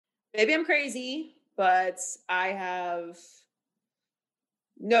Maybe I'm crazy, but I have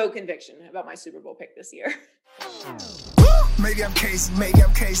no conviction about my Super Bowl pick this year. Maybe I'm crazy,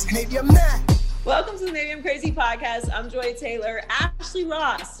 maybe I'm not. Welcome to the Maybe I'm Crazy podcast. I'm Joy Taylor. Ashley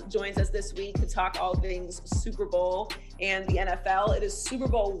Ross joins us this week to talk all things Super Bowl and the NFL. It is Super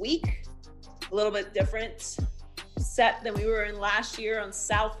Bowl week, a little bit different set than we were in last year on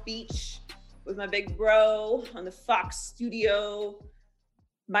South Beach with my big bro on the Fox studio,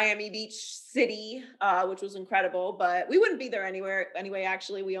 Miami Beach City, which was incredible, but we wouldn't be there anyway.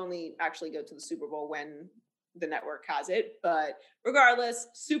 Actually, we only actually go to the Super Bowl when the network has it. But regardless,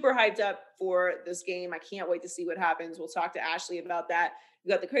 super hyped up for this game. I can't wait to see what happens. We'll talk to Ashley about that.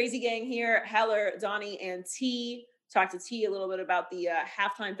 We got the crazy gang here, Heller, Donnie, and T. Talk to T a little bit about the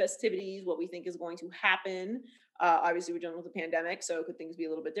halftime festivities, what we think is going to happen. Obviously, we're dealing with the pandemic, so could things be a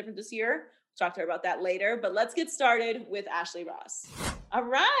little bit different this year? We'll talk to her about that later. But let's get started with Ashley Ross. All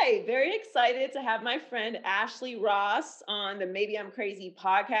right. Very excited to have my friend Ashley Ross on the Maybe I'm Crazy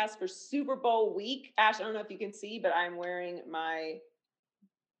podcast for Super Bowl week. Ash, I don't know if you can see, but I'm wearing my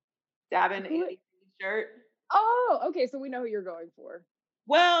Davin Andy shirt. Oh, okay. So we know who you're going for.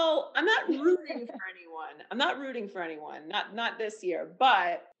 Well, I'm not rooting for anyone. Not this year,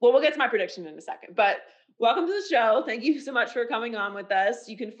 but we'll get to my prediction in a second. But welcome to the show. Thank you so much for coming on with us.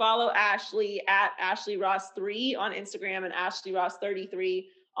 You can follow Ashley at Ashley Ross 3 on Instagram and Ashley Ross 33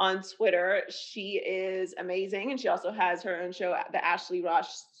 on Twitter. She is amazing. And she also has her own show, The Ashley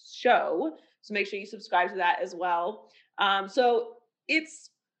Ross Show. So make sure you subscribe to that as well. So it's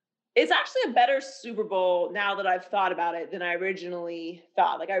actually a better Super Bowl now that I've thought about it than I originally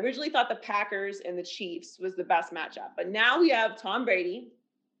thought. Like I originally thought the Packers and the Chiefs was the best matchup, but now we have Tom Brady,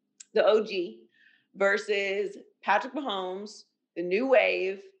 the OG, versus Patrick Mahomes, the new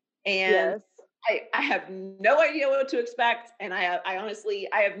wave. And yes. I have no idea what to expect. And I honestly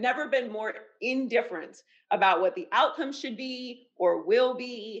have never been more indifferent about what the outcome should be or will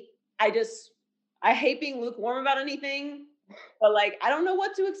be. I hate being lukewarm about anything. But I don't know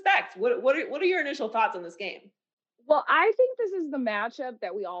what to expect. What are your initial thoughts on this game? Well, I think this is the matchup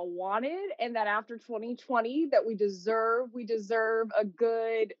that we all wanted, and that after 2020 that we deserve a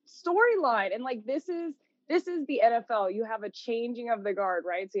good storyline. And this is the NFL. You have a changing of the guard,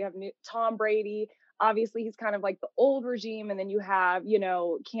 right? So you have Tom Brady. Obviously, he's kind of like the old regime, and then you have,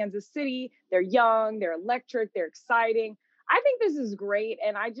 Kansas City. They're young, they're electric, they're exciting. I think this is great,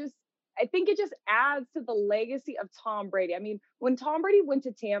 and I think it just adds to the legacy of Tom Brady. I mean, when Tom Brady went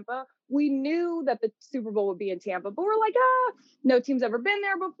to Tampa, we knew that the Super Bowl would be in Tampa, but we're like, no team's ever been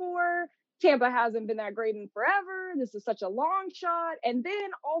there before. Tampa hasn't been that great in forever. This is such a long shot. And then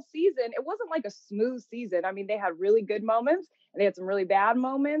all season, it wasn't like a smooth season. I mean, they had really good moments and they had some really bad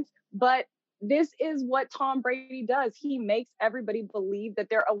moments, but this is what Tom Brady does. He makes everybody believe that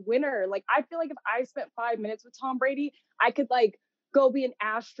they're a winner. I feel like if I spent 5 minutes with Tom Brady, I could go be an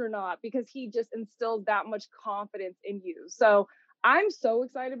astronaut because he just instills that much confidence in you. So I'm so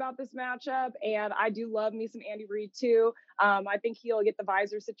excited about this matchup, and I do love me some Andy Reid too. I think he'll get the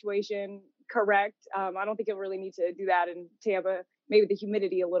visor situation correct. I don't think he'll really need to do that in Tampa, maybe the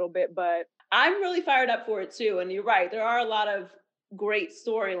humidity a little bit, but I'm really fired up for it too. And you're right, there are a lot of great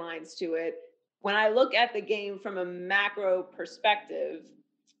storylines to it. When I look at the game from a macro perspective,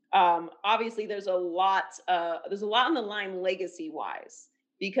 obviously there's a lot on the line legacy wise,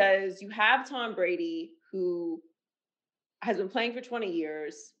 because you have Tom Brady, who has been playing for 20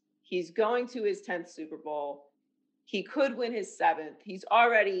 years. He's going to his 10th Super Bowl. He could win his 7th. He's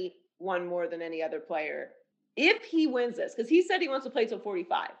already won more than any other player. If he wins this, because he said he wants to play till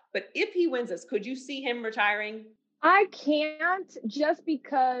 45, but if he wins this, could you see him retiring? I can't, just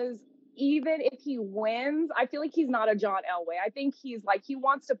because even if he wins, I feel like he's not a John Elway. I think he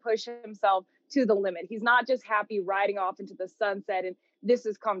wants to push himself to the limit. He's not just happy riding off into the sunset and this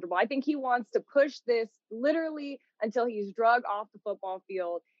is comfortable. I think he wants to push this literally until he's drug off the football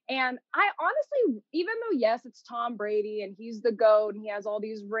field. And I honestly, even though, yes, it's Tom Brady and he's the GOAT and he has all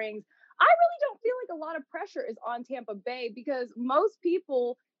these rings, I really don't feel like a lot of pressure is on Tampa Bay, because most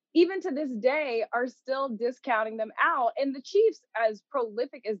people, even to this day, are still discounting them out. And the Chiefs, as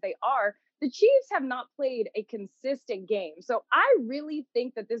prolific as they are, the Chiefs have not played a consistent game. So I really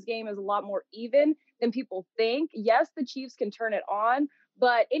think that this game is a lot more even than people think. Yes, the Chiefs can turn it on,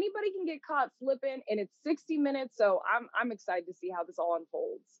 but anybody can get caught slipping, and it's 60 minutes. So I'm excited to see how this all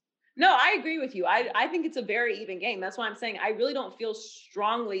unfolds. No, I agree with you. I think it's a very even game. That's why I'm saying I really don't feel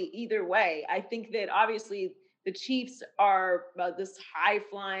strongly either way. I think that obviously the Chiefs are this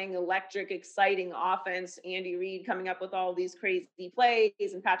high-flying, electric, exciting offense. Andy Reid coming up with all these crazy plays,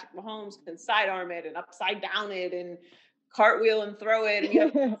 and Patrick Mahomes can sidearm it and upside down it and cartwheel and throw it. And you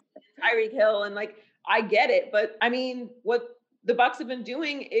have Tyreek Hill, and like I get it, but I mean, what the Bucs have been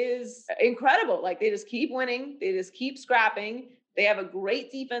doing is incredible. Like they just keep winning, they just keep scrapping. They have a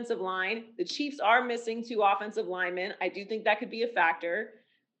great defensive line. The Chiefs are missing 2 offensive linemen. I do think that could be a factor.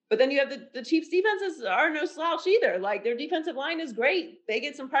 But then you have the Chiefs defenses are no slouch either. Like their defensive line is great. They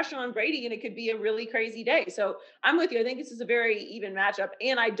get some pressure on Brady and it could be a really crazy day. So I'm with you. I think this is a very even matchup.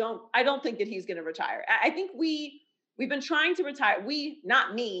 And I don't think that he's going to retire. I think we've been trying to retire.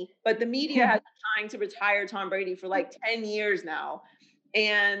 Not me, but the media has been trying to retire Tom Brady for like 10 years now.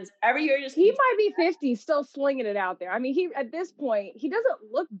 And every year he might be 50, still slinging it out there. I mean, at this point, he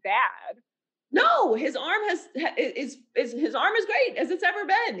doesn't look bad. No, his arm is great as it's ever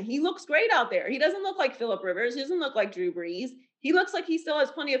been. He looks great out there. He doesn't look like Phillip Rivers. He doesn't look like Drew Brees. He looks like he still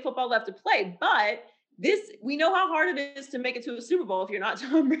has plenty of football left to play. But we know how hard it is to make it to a Super Bowl if you're not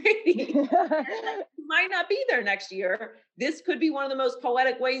Tom Brady. He might not be there next year. This could be one of the most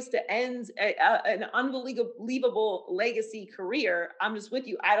poetic ways to end an unbelievable legacy career. I'm just with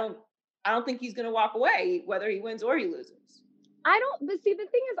you. I don't think he's going to walk away, whether he wins or he loses. But see, the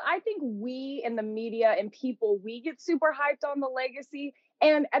thing is, I think we in the media and people, we get super hyped on the legacy.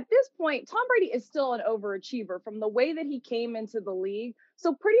 And at this point, Tom Brady is still an overachiever from the way that he came into the league.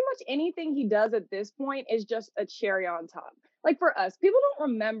 So pretty much anything he does at this point is just a cherry on top. Like for us, people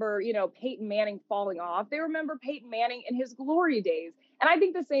don't remember, Peyton Manning falling off. They remember Peyton Manning in his glory days. And I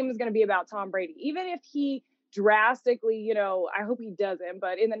think the same is going to be about Tom Brady. Even if he drastically, I hope he doesn't,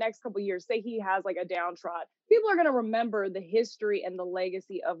 but in the next couple of years, say he has like a downtrod, people are going to remember the history and the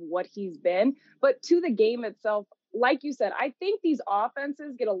legacy of what he's been. But to the game itself, like you said, I think these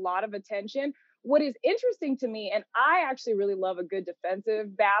offenses get a lot of attention. What is interesting to me, and I actually really love a good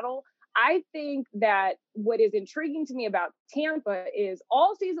defensive battle, I think that what is intriguing to me about Tampa is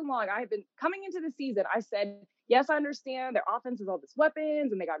all season long, I have been coming into the season, I said, yes, I understand their offense has all these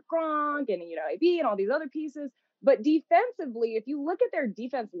weapons and they got Gronk and, AB and all these other pieces. But defensively, if you look at their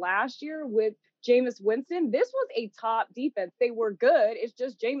defense last year with Jameis Winston, this was a top defense. They were good. It's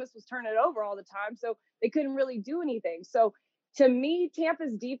just Jameis was turning it over all the time, so they couldn't really do anything. So to me,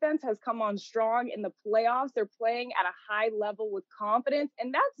 Tampa's defense has come on strong in the playoffs. They're playing at a high level with confidence,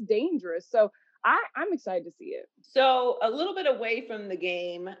 and that's dangerous. So I'm excited to see it. So a little bit away from the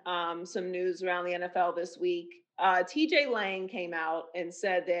game, some news around the NFL this week. TJ Lang came out and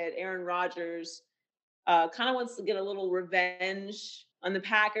said that Aaron Rodgers kind of wants to get a little revenge on the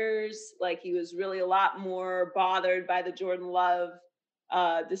Packers. Like he was really a lot more bothered by the Jordan Love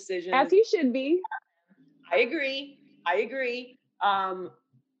decision. As he should be. I agree.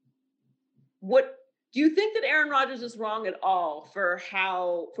 What do you think that Aaron Rodgers is wrong at all for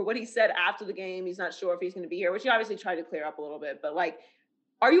what he said after the game? He's not sure if he's going to be here, which he obviously tried to clear up a little bit, but like,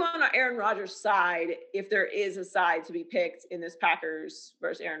 are you on Aaron Rodgers' side if there is a side to be picked in this Packers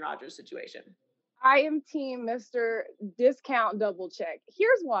versus Aaron Rodgers situation? I am team Mr. Discount Double Check.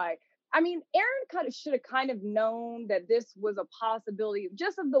 Here's why. I mean, Aaron should have kind of known that this was a possibility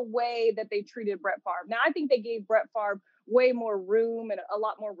just of the way that they treated Brett Favre. Now, I think they gave Brett Favre way more room and a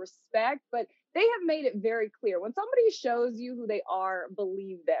lot more respect, but they have made it very clear. When somebody shows you who they are,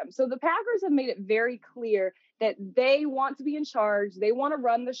 believe them. So the Packers have made it very clear that they want to be in charge, they want to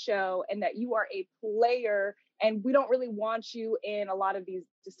run the show, and that you are a player, and we don't really want you in a lot of these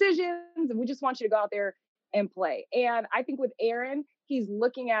decisions, and we just want you to go out there and play. And I think with Aaron, he's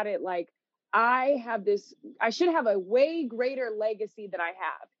looking at it like, I should have a way greater legacy than I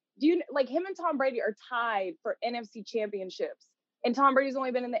have. Like him and Tom Brady are tied for NFC championships, and Tom Brady's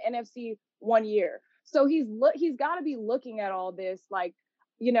only been in the NFC 1 year. So he's got to be looking at all this like,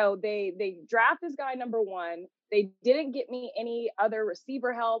 they draft this guy number 1. They didn't get me any other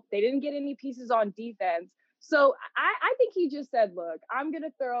receiver help. They didn't get any pieces on defense. So I think he just said, look, I'm going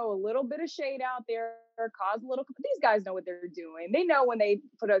to throw a little bit of shade out there, cause a little, these guys know what they're doing. They know when they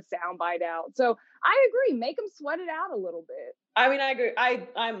put a soundbite out. So I agree. Make them sweat it out a little bit. I mean, I agree.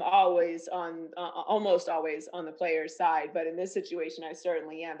 I'm always almost always on the player's side, but in this situation, I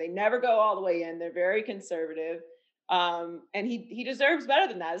certainly am. They never go all the way in. They're very conservative. And he deserves better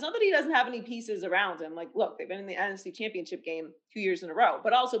than that. It's not that he doesn't have any pieces around him. Like, look, they've been in the NFC Championship game 2 years in a row,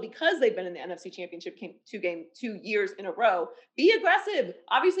 but also because they've been in the NFC Championship game 2 years in a row, be aggressive.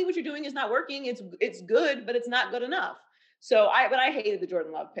 Obviously what you're doing is not working. It's good, but it's not good enough. So I hated the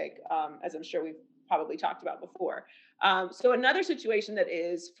Jordan Love pick, as I'm sure we've probably talked about before. So another situation that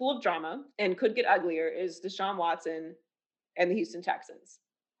is full of drama and could get uglier is Deshaun Watson and the Houston Texans.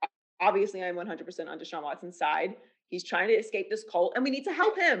 obviously I'm 100% on Deshaun Watson's side. He's trying to escape this cult, and we need to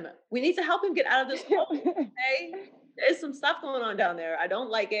help him. We need to help him get out of this cult. Okay, there's some stuff going on down there. I don't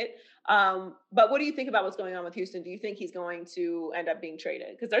like it. But what do you think about what's going on with Houston? Do you think he's going to end up being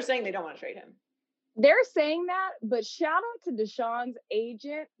traded? Because they're saying they don't want to trade him. They're saying that, but shout out to Deshaun's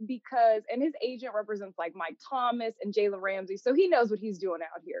agent and his agent represents like Mike Thomas and Jalen Ramsey. So he knows what he's doing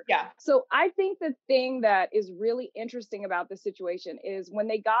out here. Yeah. So I think the thing that is really interesting about this situation is when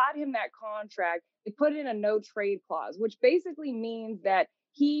they got him that contract, they put in a no trade clause, which basically means that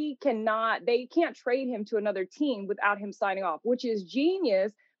they can't trade him to another team without him signing off, which is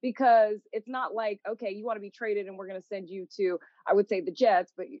genius. Because it's not like, okay, you want to be traded and we're going to send you to, I would say the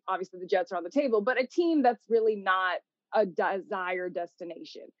Jets, but obviously the Jets are on the table, but a team that's really not a desired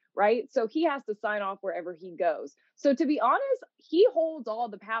destination, right? So he has to sign off wherever he goes. So to be honest, he holds all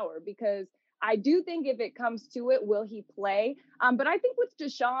the power because I do think if it comes to it, will he play? But I think with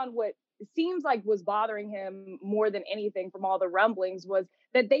Deshaun, what seems like was bothering him more than anything from all the rumblings was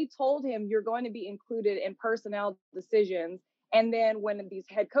that they told him you're going to be included in personnel decisions. And then when these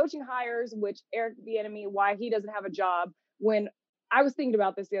head coaching hires, which Eric Bieniemy, why he doesn't have a job, when I was thinking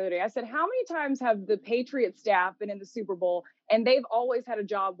about this the other day, I said, how many times have the Patriots staff been in the Super Bowl and they've always had a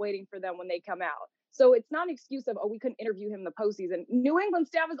job waiting for them when they come out? So it's not an excuse of, we couldn't interview him in the postseason. New England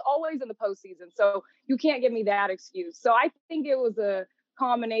staff is always in the postseason. So you can't give me that excuse. So I think it was a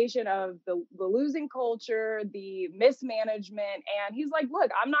combination of the losing culture, the mismanagement. And he's like,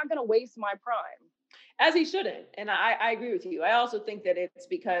 look, I'm not going to waste my prime. As he shouldn't. And I agree with you. I also think that it's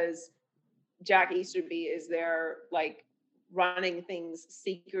because Jack Easterby is there, like, running things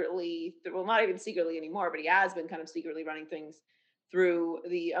secretly. Well, not even secretly anymore, but he has been kind of secretly running things through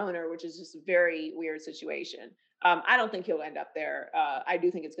the owner, which is just a very weird situation. I don't think he'll end up there. I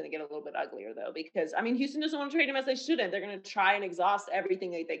do think it's going to get a little bit uglier, though, because, I mean, Houston doesn't want to trade him as they shouldn't. They're going to try and exhaust everything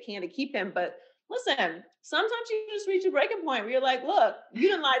that they can to keep him. But listen, sometimes you just reach a breaking point where you're like, look, you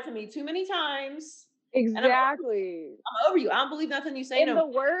done lied to me too many times. Exactly. I'm over you. I don't believe nothing you say. In the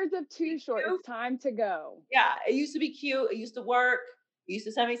words of Too Short, it's time to go. Yeah, it used to be cute. It used to work. You used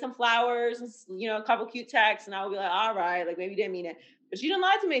to send me some flowers and, a couple cute texts, and I would be like, all right, like maybe you didn't mean it. But you done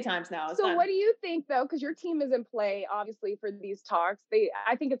lied too many times now. So what do you think, though? Because your team is in play, obviously, for these talks.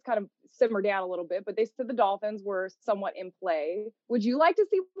 I think it's kind of simmered down a little bit, but they said the Dolphins were somewhat in play. Would you like to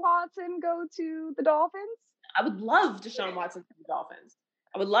see Watson go to the Dolphins? I would love Deshaun Watson to the Dolphins.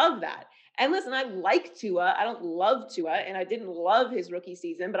 I would love that. And listen, I like Tua. I don't love Tua, and I didn't love his rookie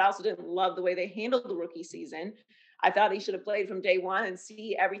season, but I also didn't love the way they handled the rookie season. I thought he should have played from day one and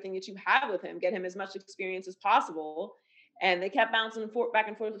see everything that you have with him, get him as much experience as possible. And they kept bouncing back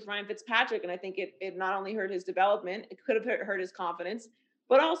and forth with Ryan Fitzpatrick, and I think it not only hurt his development, it could have hurt his confidence,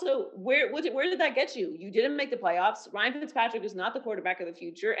 but also where did that get you? You didn't make the playoffs. Ryan Fitzpatrick is not the quarterback of the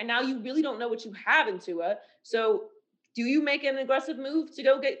future, and now you really don't know what you have in Tua. So do you make an aggressive move to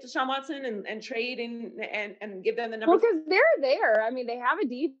go get Deshaun Watson and trade and give them the number? Well, because they're there. I mean, they have a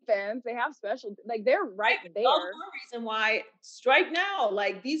defense. They have special, like they're right there. That's the reason why strike now.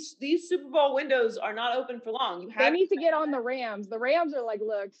 Like these Super Bowl windows are not open for long. They need to get on the Rams. The Rams are like,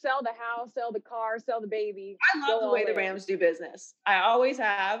 look, sell the house, sell the car, sell the baby. I love the way the Rams do business. I always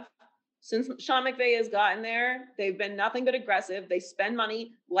have. Since Sean McVay has gotten there, they've been nothing but aggressive. They spend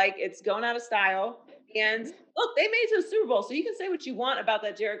money like it's going out of style. And look, they made it to the Super Bowl. So you can say what you want about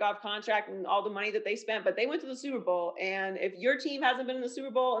that Jared Goff contract and all the money that they spent, but they went to the Super Bowl. And if your team hasn't been in the Super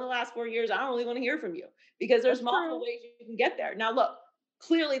Bowl in the last 4 years, I don't really want to hear from you because there's multiple ways you can get there. Now, look,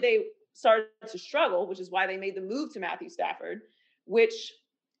 clearly they started to struggle, which is why they made the move to Matthew Stafford, which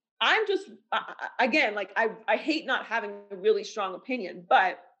I'm just, again, like I hate not having a really strong opinion,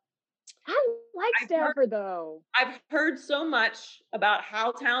 but I like Stafford, though. I've heard so much about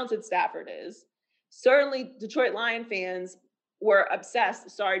how talented Stafford is. Certainly, Detroit Lion fans were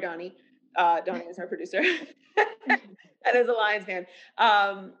obsessed. Sorry, Donnie. Donnie is our producer. And is a Lions fan.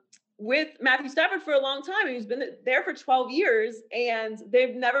 With Matthew Stafford for a long time. He's been there for 12 years, and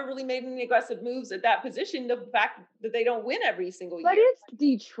they've never really made any aggressive moves at that position. The fact that they don't win every single year. But it's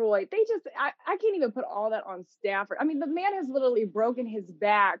Detroit. They just, I can't even put all that on Stafford. I mean, the man has literally broken his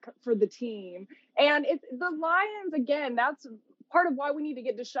back for the team. And it's the Lions, again, that's part of why we need to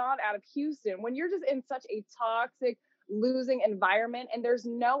get Deshaun out of Houston. When you're just in such a toxic, losing environment and there's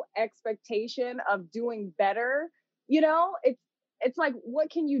no expectation of doing better, it's like,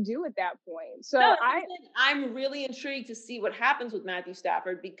 what can you do at that point? So I'm really intrigued to see what happens with Matthew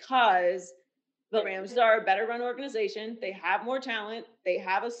Stafford because the Rams are a better run organization. They have more talent. They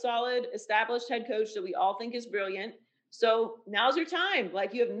have a solid established head coach that we all think is brilliant. So now's your time.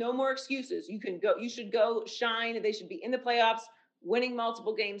 Like, you have no more excuses. You should go shine. They should be in the playoffs winning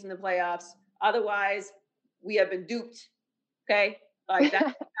multiple games in the playoffs. Otherwise, we have been duped. Okay, like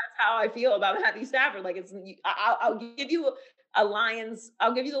that's how I feel about Matthew Stafford. Like I'll give you the Lions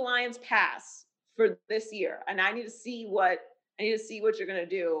pass for this year, and I need to see what you're gonna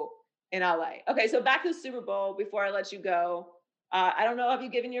do in LA. Okay, so back to the Super Bowl before I let you go. I don't know, have you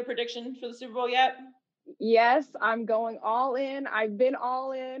given your prediction for the Super Bowl yet? Yes, I'm going all in. I've been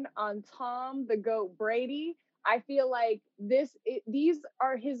all in on Tom the GOAT Brady. I feel like these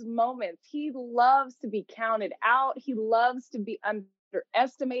are his moments. He loves to be counted out. He loves to be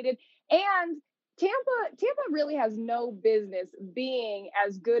underestimated. And Tampa really has no business being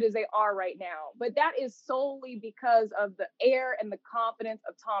as good as they are right now. But that is solely because of the air and the confidence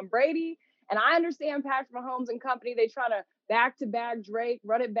of Tom Brady. And I understand Patrick Mahomes and company, they try to back-to-back Drake,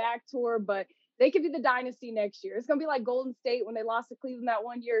 run it back tour, but they could be the dynasty next year. It's going to be like Golden State when they lost to Cleveland that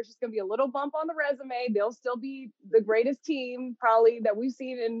one year. It's just going to be a little bump on the resume. They'll still be the greatest team probably that we've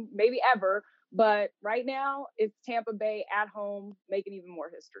seen in maybe ever. But right now, it's Tampa Bay at home making even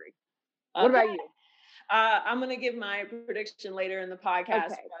more history. Okay. What about you? I'm going to give my prediction later in the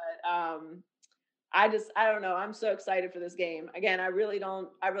podcast. Okay. But I don't know. I'm so excited for this game. Again, I really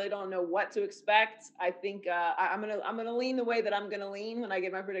don't know what to expect. I think I'm going to lean the way that I'm going to lean when I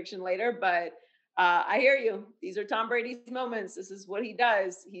get my prediction later. But I hear you. These are Tom Brady's moments. This is what he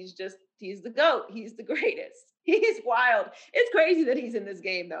does. He's the GOAT. He's the greatest. He's wild. It's crazy that he's in this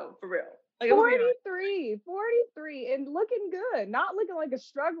game though, for real. Like 43 and looking good. Not looking like a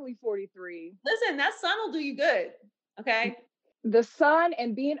struggling 43. Listen, that sun will do you good. Okay. The sun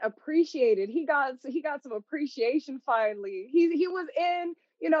and being appreciated. He got some appreciation finally. He was in,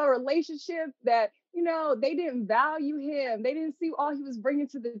 a relationship that, they didn't value him. They didn't see all he was bringing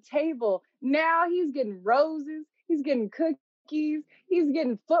to the table. Now he's getting roses. He's getting cookies. He's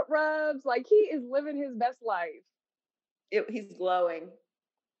getting foot rubs. Like he is living his best life. He's glowing.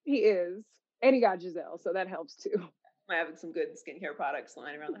 He is. And he got Giselle, so that helps too. I'm having some good skincare products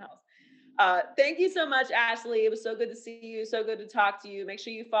lying around the house. Thank you so much, Ashley. It was so good to see you. So good to talk to you. Make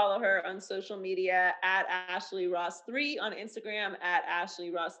sure you follow her on social media at Ashley Ross 3 on Instagram, at Ashley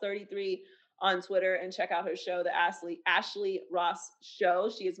Ross 33 on Twitter, and check out her show, the Ashley Ross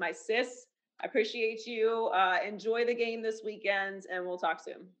Show. She is my sis. I appreciate you. Enjoy the game this weekend, and we'll talk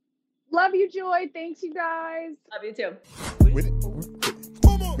soon. Love you, Joy. Thanks, you guys. Love you too. With it.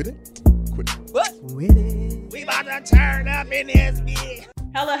 With it. What? With it. We about to turn up in this bitch.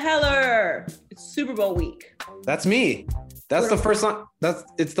 Heller. It's Super Bowl week. That's me. That's the first one.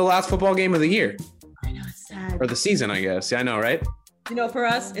 It's the last football game of the year. I know, it's sad. Or the season, I guess. Yeah, I know, right? For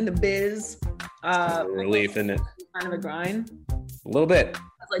us in the biz, a relief, isn't it? Kind of a grind. A little bit.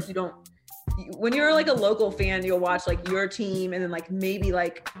 Like when you're like a local fan, you'll watch like your team and then like maybe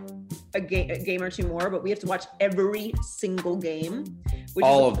like a game or two more, but we have to watch every single game.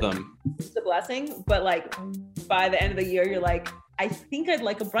 All of them. It's a blessing, but like by the end of the year, you're like, I think I'd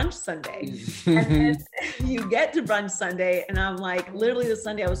like a brunch Sunday. And then you get to brunch Sunday and I'm like, literally this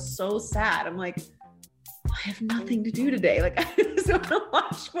Sunday, I was so sad. I'm like, I have nothing to do today. Like I just want to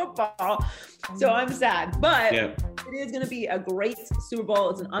watch football. So I'm sad, but it is going to be a great Super Bowl.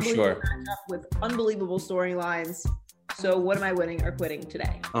 It's an unbelievable matchup with unbelievable storylines. So what am I winning or quitting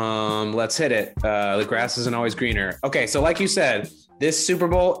today? Let's hit it. The grass isn't always greener. Okay. So like you said, this Super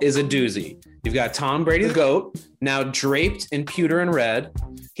Bowl is a doozy. You've got Tom Brady, the GOAT, now draped in pewter and red.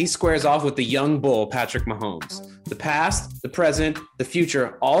 He squares off with the young bull, Patrick Mahomes. The past, the present, the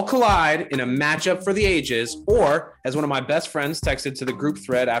future all collide in a matchup for the ages, or as one of my best friends texted to the group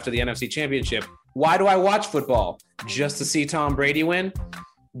thread after the NFC Championship, why do I watch football? Just to see Tom Brady win?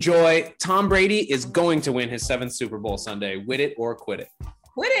 Joy, Tom Brady is going to win his 7th Super Bowl Sunday. Win it or quit it.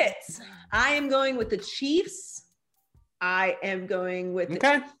 Quit it. I am going with the Chiefs. I am going with the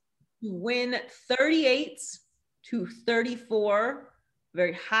Chiefs to win 38-34.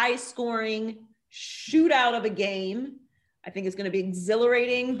 Very high scoring shootout of a game. I think it's going to be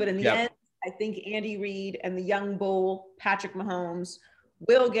exhilarating, but in the end, I think Andy Reid and the young bull, Patrick Mahomes,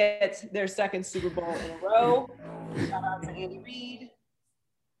 will get their 2nd Super Bowl in a row. Shout out to Andy Reid.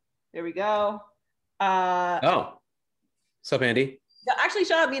 There we go. What's up, Andy? Actually,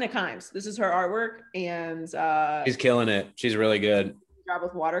 shout out Mina Kimes. This is her artwork, and she's killing it. She's really good. Job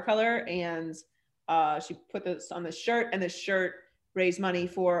with watercolor, and she put this on the shirt, and this shirt raised money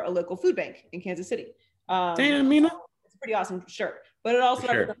for a local food bank in Kansas City. Damn, Mina. It's a pretty awesome shirt, but it also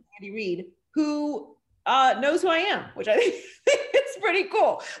represents Andy Reid, who knows who I am, which I think is pretty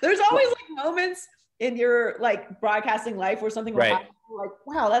cool. There's always like moments in your like broadcasting life where something will happen like,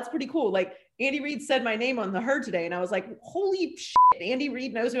 wow, that's pretty cool. Like Andy Reid said my name on the herd today, and I was like, holy shit, Andy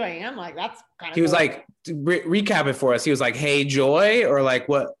Reid knows who I am. Like that's kind of. He was like, recap it for us. He was like, "Hey, Joy," or like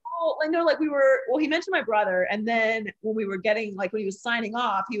what? Oh, I know. Like he mentioned my brother, and then when we were getting when he was signing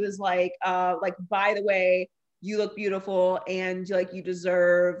off, he was like, by the way, you look beautiful, and like you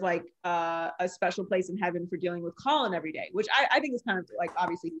deserve like a special place in heaven for dealing with Colin every day, which I think is kind of like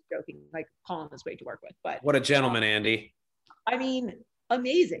obviously he's joking. Like Colin is great to work with, but what a gentleman, Andy. I mean,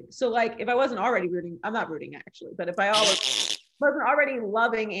 amazing. So like, if I wasn't already rooting, I'm not rooting actually, but if I wasn't already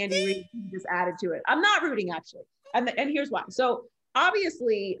loving Andy Reid, he just added to it. I'm not rooting actually, and here's why. So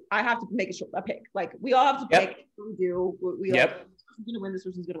obviously, I have to make a pick. Like we all have to pick. We do. We all, this person's gonna win. This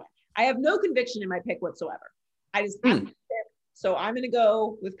person's gonna win. I have no conviction in my pick whatsoever. I just have to pick. So I'm gonna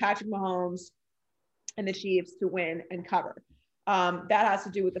go with Patrick Mahomes and the Chiefs to win and cover. That has to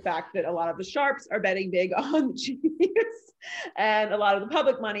do with the fact that a lot of the sharps are betting big on the Chiefs, and a lot of the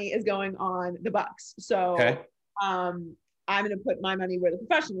public money is going on the Bucks. So I'm going to put my money where the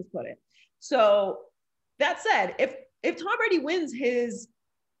professionals put it. So that said, if Tom Brady wins his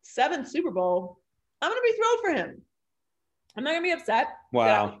 7th Super Bowl, I'm going to be thrilled for him. I'm not going to be upset.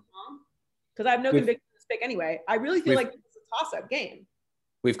 Wow. Because I have no conviction in this pick anyway. I really feel like it's a toss-up game.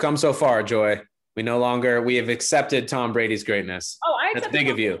 We've come so far, Joy. We have accepted Tom Brady's greatness. Oh, I accepted That's big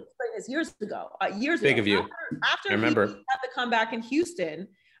of you. Greatness years ago. Big of you. After I remember. he had the comeback in Houston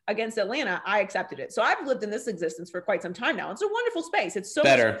against Atlanta, I accepted it. So I've lived in this existence for quite some time now. It's a wonderful space. It's so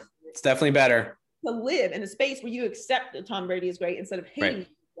better. It's definitely better to live in a space where you accept that Tom Brady is great instead of hating.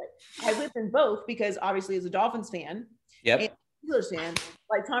 Right. I lived in both because obviously as a Dolphins fan, and Steelers fan,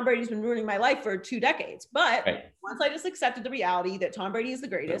 like Tom Brady's been ruining my life for 2 decades. But once I just accepted the reality that Tom Brady is the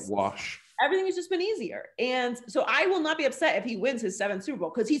greatest, everything has just been easier. And so I will not be upset if he wins his 7th Super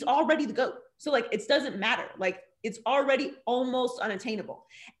Bowl because he's already the GOAT. So like, it doesn't matter. Like it's already almost unattainable.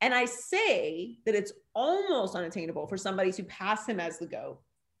 And I say that it's almost unattainable for somebody to pass him as the GOAT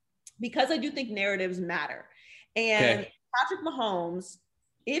because I do think narratives matter. And Patrick Mahomes,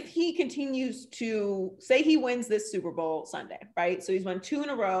 if he continues to say he wins this Super Bowl Sunday, right? So he's won 2 in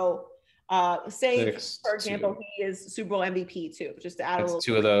a row. Say, for example, he is Super Bowl MVP too, just to add a little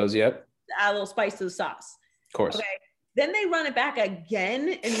 2 of those. Yep. To add a little spice to the sauce. Of course. Okay. Then they run it back again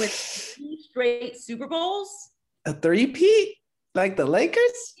and win 3 straight Super Bowls. A 3-peat? Like the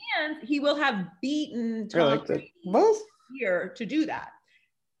Lakers? And he will have beaten Tom Brady here to do that.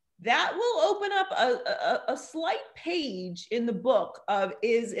 That will open up a slight page in the book of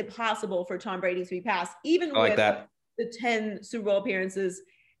is it possible for Tom Brady to be passed, even with the 10 Super Bowl appearances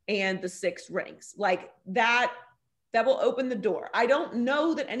and the 6 rings. Like that will open the door. I don't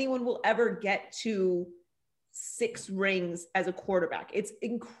know that anyone will ever get to 6 rings as a quarterback. It's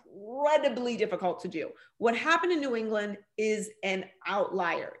incredibly difficult to do. What happened in New England is an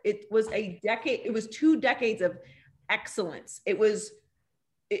outlier. It was 2 decades of excellence. It was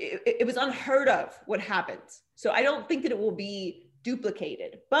unheard of what happened. So I don't think that it will be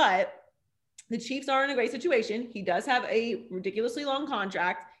duplicated, but the Chiefs are in a great situation. He does have a ridiculously long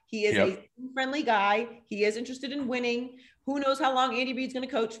contract. He is a friendly guy. He is interested in winning. Who knows how long Andy Reid's going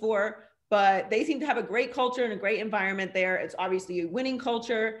to coach for, but they seem to have a great culture and a great environment there. It's obviously a winning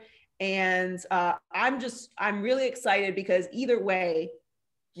culture. And I'm really excited because either way,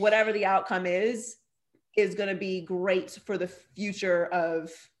 whatever the outcome is going to be great for the future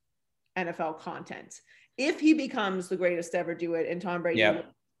of NFL content. If he becomes the greatest to ever do it, and Tom Brady,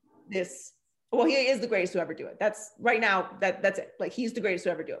 he is the greatest to ever do it. That's right now. That's it. Like he's the greatest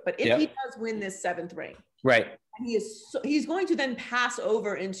to ever do it. But if he does win this 7th ring, right, and he's going to then pass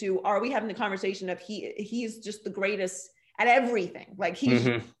over into, are we having the conversation of he's just the greatest at everything? Like he's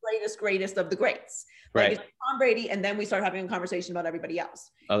the greatest of the greats. Like it's Tom Brady, and then we start having a conversation about everybody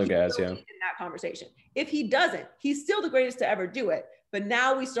else. Other guys, in that conversation. If he doesn't, he's still the greatest to ever do it. But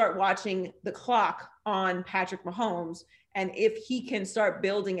now we start watching the clock on Patrick Mahomes, and if he can start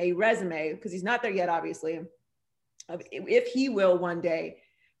building a resume, because he's not there yet, obviously, if he will one day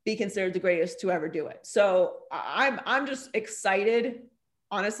be considered the greatest to ever do it. So I'm just excited,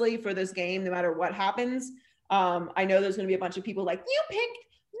 honestly, for this game, no matter what happens. I know there's going to be a bunch of people like, you picked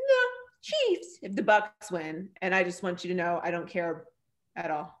the Chiefs if the Bucks win. And I just want you to know, I don't care at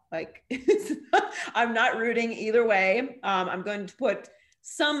all. Like I'm not rooting either way. I'm going to put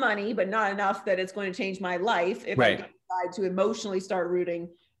some money, but not enough that it's going to change my life if I decide to emotionally start rooting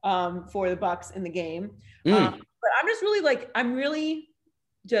for the Bucks in the game. But I'm just really I'm really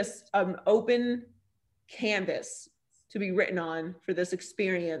just open canvas to be written on for this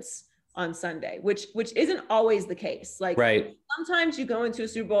experience on Sunday, which isn't always the case. Like Right. sometimes you go into a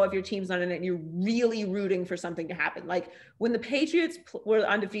Super Bowl if your team's not in it and you're really rooting for something to happen. Like when the Patriots were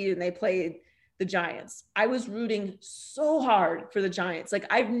undefeated and they played the Giants, I was rooting so hard for the Giants. Like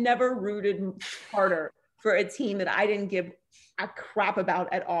I've never rooted harder for a team that I didn't give a crap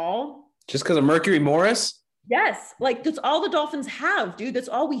about at all. Just because of Mercury Morris? Yes. Like that's all the Dolphins have, dude. That's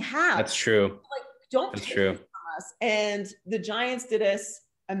all we have. That's true. Like don't That's take true. it from us. And the Giants did us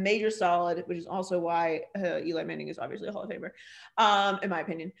a major solid, which is also why Eli Manning is obviously a Hall of Famer, in my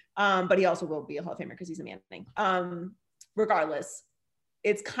opinion. But he also will be a Hall of Famer because he's a Manning. Regardless,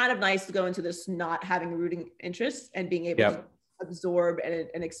 it's kind of nice to go into this not having a rooting interest and being able to absorb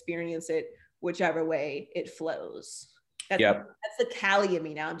and experience it whichever way it flows. That's the Cali in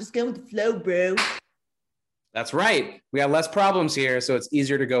me now. I'm just going with the flow, bro. That's right. We got less problems here, so it's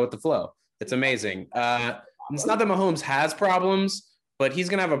easier to go with the flow. It's amazing. It's not that Mahomes has problems, but he's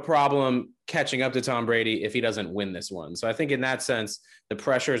going to have a problem catching up to Tom Brady if he doesn't win this one. So I think in that sense, the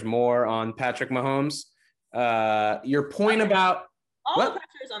pressure is more on Patrick Mahomes. Your point about all the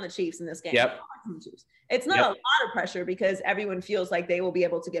pressure is on the Chiefs in this game. Yep. It's not a lot of pressure because everyone feels like they will be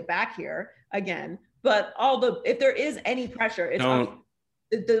able to get back here again. But if there is any pressure, it's on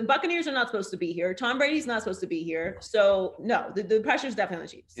the Buccaneers are not supposed to be here. Tom Brady's not supposed to be here. So no, the pressure is definitely on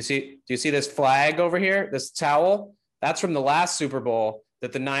the Chiefs. Do you see this flag over here? This towel? That's from the last Super Bowl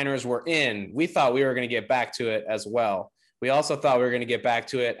that the Niners were in. We thought we were going to get back to it as well. We also thought we were going to get back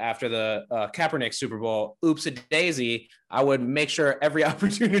to it after the Kaepernick Super Bowl. Oops a daisy. I would make sure every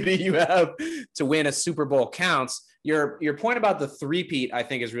opportunity you have to win a Super Bowl counts. Your point about the three-peat, I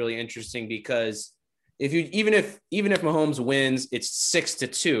think, is really interesting because even if Mahomes wins, it's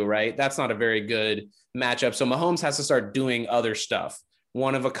 6-2, right? That's not a very good matchup. So Mahomes has to start doing other stuff,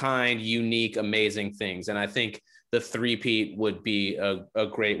 one of a kind, unique, amazing things. And I think the three-peat would be a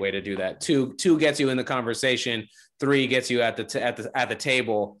great way to do that. Two gets you in the conversation. 3 gets you at the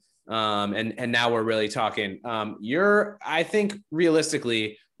table. And now we're really talking. I think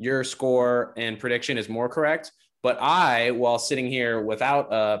realistically, your score and prediction is more correct. But I, while sitting here without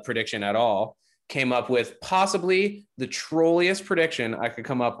a prediction at all, came up with possibly the trolliest prediction I could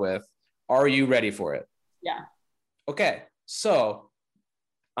come up with. Are you ready for it? Yeah. Okay. So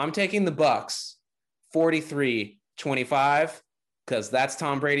I'm taking the Bucks 43-25 because that's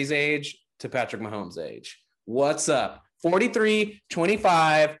Tom Brady's age to Patrick Mahomes' age. What's up?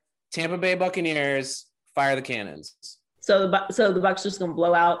 43-25, Tampa Bay Buccaneers, fire the cannons. So the Bucks just gonna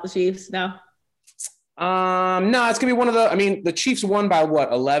blow out the Chiefs now? No, it's gonna be one of the Chiefs won by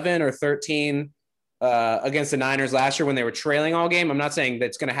 11 or 13 against the Niners last year when they were trailing all game. I'm not saying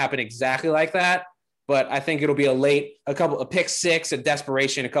that's gonna happen exactly like that, but I think it'll be a pick six, a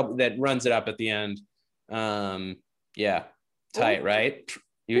desperation, a couple that runs it up at the end. Tight, right?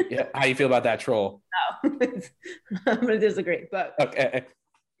 How do you feel about that troll? No, I'm going to disagree, but okay.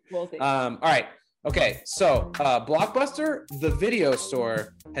 We'll see. All right. Okay. So Blockbuster, the video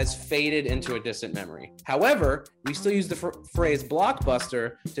store, has faded into a distant memory. However, we still use the phrase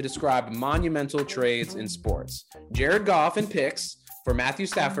Blockbuster to describe monumental trades in sports. Jared Goff and picks for Matthew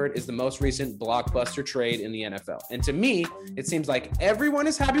Stafford is the most recent blockbuster trade in the NFL. And to me, it seems like everyone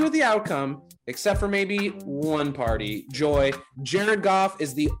is happy with the outcome, except for maybe one party. Joy, Jared Goff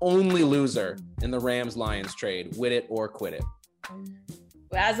is the only loser in the Rams-Lions trade. Win it or quit it.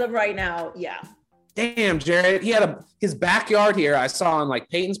 As of right now, yeah. Damn, Jared. He had his backyard here. I saw on like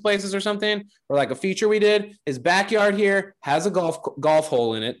Peyton's Places or something, or like a feature we did. His backyard here has a golf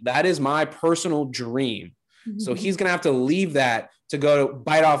hole in it. That is my personal dream. So he's going to have to leave that to go to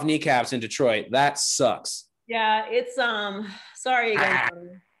bite off kneecaps in Detroit. That sucks. Yeah, it's sorry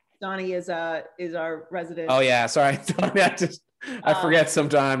again. Donnie is our resident. Oh yeah, sorry. Donnie, I forget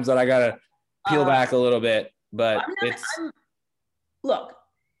sometimes that I got to peel back a little bit, but look,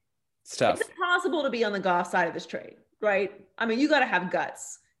 it's tough. It's impossible to be on the Goff side of this trade, right? I mean, you got to have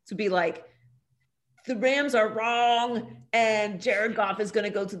guts to be like, the Rams are wrong and Jared Goff is going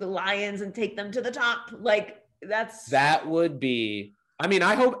to go to the Lions and take them to the top. Like that would be,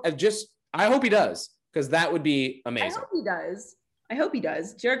 I hope he does, because that would be amazing. I hope he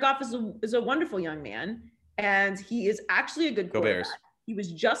does. Jared Goff is a wonderful young man, and he is actually a good quarterback. Go Bears. He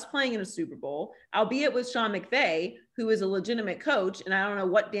was just playing in a Super Bowl, albeit with Sean McVay, who is a legitimate coach. And I don't know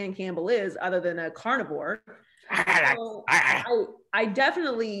what Dan Campbell is other than a carnivore. So I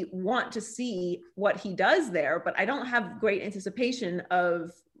definitely want to see what he does there, but I don't have great anticipation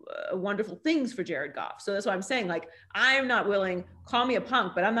of wonderful things for Jared Goff. So that's why I'm saying, like, I'm not willing, call me a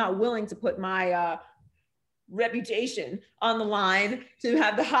punk, but I'm not willing to put my reputation on the line to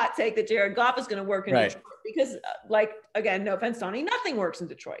have the hot take that Jared Goff is going to work in Detroit, because again, no offense, Donnie, nothing works in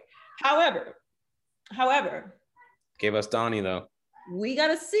Detroit. However, gave us Donnie though. We got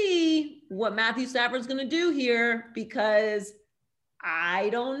to see what Matthew Stafford's going to do here, because I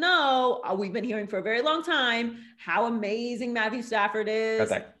don't know. We've been hearing for a very long time how amazing Matthew Stafford is. Got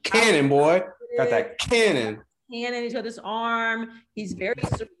that cannon, boy. Got that cannon. He's got this arm. He's very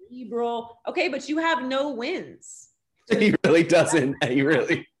cerebral. Okay, but you have no wins. He really doesn't. He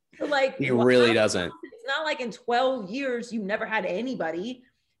really doesn't. It's not like in 12 years you never had anybody.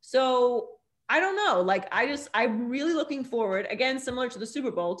 So I don't know. Like, I'm really looking forward, again, similar to the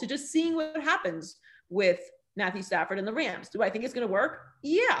Super Bowl, to just seeing what happens with Matthew Stafford and the Rams. Do I think it's going to work?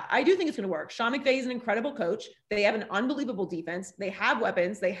 Yeah, I do think it's going to work. Sean McVay is an incredible coach. They have an unbelievable defense. They have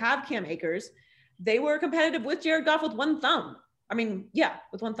weapons. They have Cam Akers. They were competitive with Jared Goff with one thumb. I mean, yeah,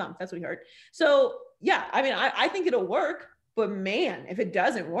 with one thumb. That's what he heard. So yeah, I mean, I think it'll work, but man, if it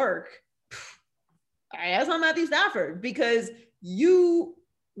doesn't work, I on Matthew Stafford, because you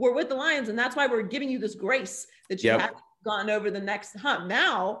were with the Lions, and that's why we're giving you this grace that you haven't gone over the next hump.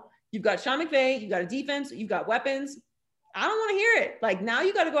 Now you've got Sean McVay, you've got a defense, you've got weapons. I don't want to hear it. Like, now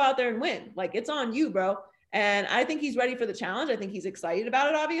you got to go out there and win. Like, it's on you, bro. And I think he's ready for the challenge. I think he's excited about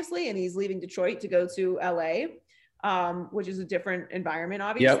it, obviously. And he's leaving Detroit to go to LA, which is a different environment,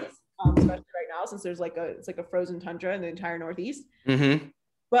 obviously, especially right now, since there's it's like a frozen tundra in the entire Northeast. Mm-hmm.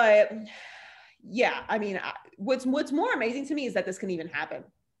 But yeah, I mean, what's more amazing to me is that this can even happen.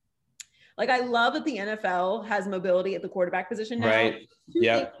 Like, I love that the NFL has mobility at the quarterback position now. Right.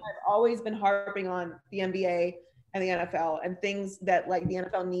 Yeah. I've always been harping on the NBA and the NFL, and things that like the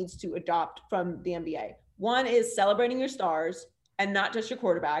NFL needs to adopt from the NBA. One is celebrating your stars and not just your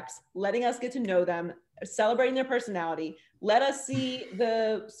quarterbacks, letting us get to know them, celebrating their personality. Let us see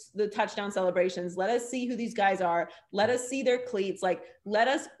the touchdown celebrations. Let us see who these guys are. Let us see their cleats. Like, let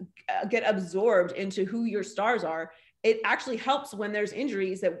us get absorbed into who your stars are. It actually helps when there's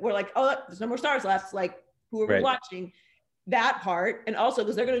injuries that we're like, oh, there's no more stars left. Like, who are we watching? That part. And also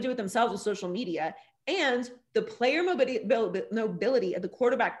because they're going to do it themselves with social media. And the player mobility at the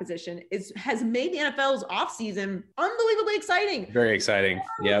quarterback position has made the NFL's offseason unbelievably exciting. Very exciting.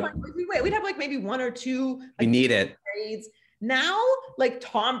 Yeah. We'd have like maybe one or two. Like, we need it. Trades. Now, like,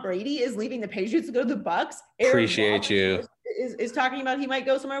 Tom Brady is leaving the Patriots to go to the Bucks. Appreciate you. Is talking about he might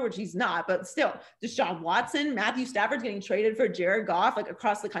go somewhere, which he's not, but still, Deshaun Watson, Matthew Stafford's getting traded for Jared Goff, like,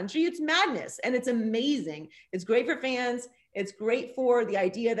 across the country. It's madness, and it's amazing. It's great for fans. It's great for the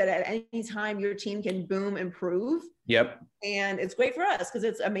idea that at any time your team can boom, improve. Yep. And it's great for us because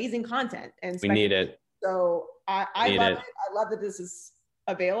it's amazing content. And we need it. So I love it. I love that this is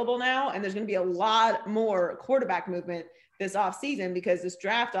available now, and there's going to be a lot more quarterback movement this offseason, because this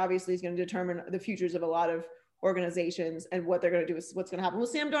draft obviously is going to determine the futures of a lot of organizations and what they're going to do is what's going to happen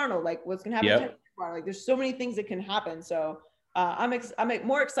with Sam Darnold, like what's going to happen. Yep. Like, there's so many things that can happen. So I'm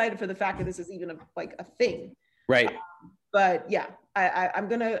more excited for the fact that this is even a thing. Right. But yeah, I'm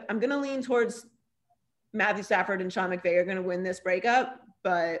gonna lean towards Matthew Stafford and Sean McVay are gonna win this breakup,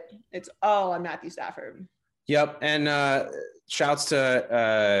 but it's all on Matthew Stafford. Yep, and shouts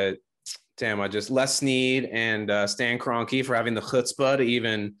to Les Snead and Stan Kroenke for having the chutzpah to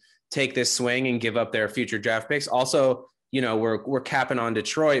even take this swing and give up their future draft picks. Also, we're capping on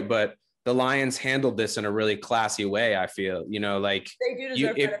Detroit, but the Lions handled this in a really classy way. I feel, like they do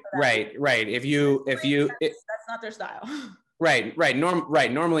deserve credit for that. Right. That's not their style. Right.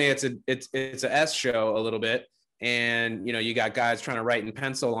 Normally it's a S show a little bit. And, you got guys trying to write in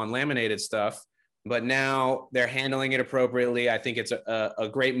pencil on laminated stuff, but now they're handling it appropriately. I think it's a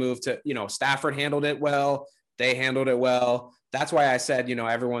great move to, Stafford handled it well. They handled it well. That's why I said,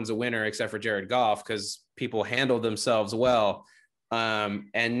 everyone's a winner except for Jared Goff, because people handled themselves well.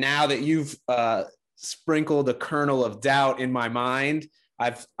 And now that you've sprinkled a kernel of doubt in my mind,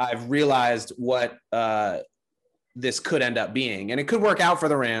 I've realized what this could end up being, and it could work out for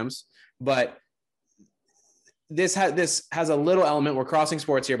the Rams. But this has a little element. We're crossing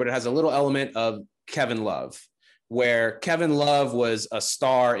sports here, but it has a little element of Kevin Love, where Kevin Love was a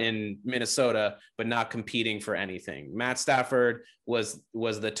star in Minnesota, but not competing for anything. Matt Stafford was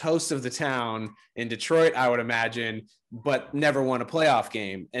the toast of the town in Detroit, I would imagine, but never won a playoff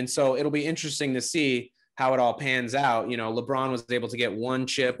game. And so it'll be interesting to see how it all pans out. LeBron was able to get one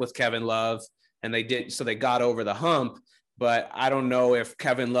chip with Kevin Love, and they got over the hump, but I don't know if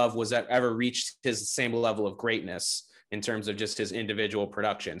Kevin Love was ever reached his same level of greatness in terms of just his individual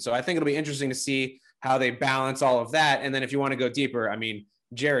production. So I think it'll be interesting to see how they balance all of that. And then if you want to go deeper, I mean,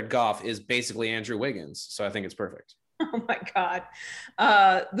 Jared Goff is basically Andrew Wiggins. So I think it's perfect. Oh my God.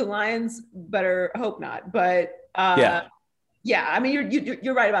 The Lions better hope not, but yeah, I mean,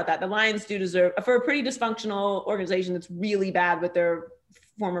 you're right about that. The Lions do deserve, for a pretty dysfunctional organization that's really bad with their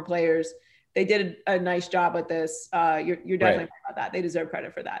former players. They did a nice job with this. You're definitely right about that. They deserve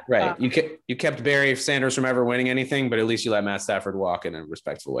credit for that. Right. You kept Barry Sanders from ever winning anything, but at least you let Matt Stafford walk in a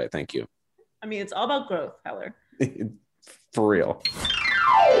respectful way. Thank you. I mean, it's all about growth, Heller. For real.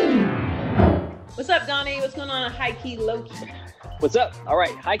 What's up, Donnie? What's going on high key, low key? What's up? All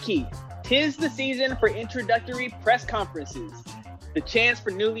right, high key. 'Tis the season for introductory press conferences. The chance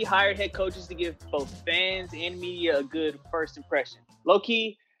for newly hired head coaches to give both fans and media a good first impression. Low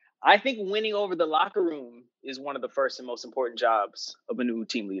key, I think winning over the locker room is one of the first and most important jobs of a new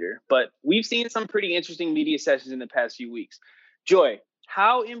team leader. But we've seen some pretty interesting media sessions in the past few weeks. Joy,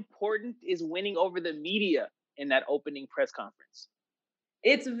 how important is winning over the media in that opening press conference?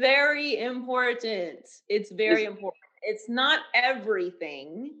 It's very important. It's very important. It's not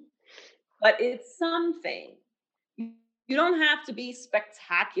everything, but it's something. You don't have to be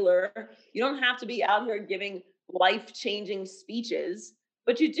spectacular. You don't have to be out here giving life-changing speeches,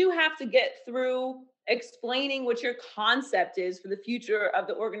 but you do have to get through explaining what your concept is for the future of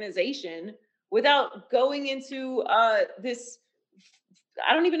the organization without going into this,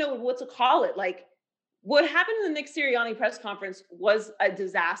 I don't even know what to call it. Like, what happened in the Nick Sirianni press conference was a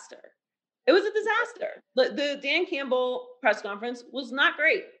disaster. It was a disaster. The Dan Campbell press conference was not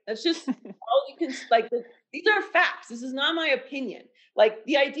great. That's just all you can, these are facts. This is not my opinion. Like,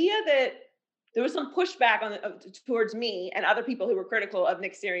 the idea that there was some pushback towards me and other people who were critical of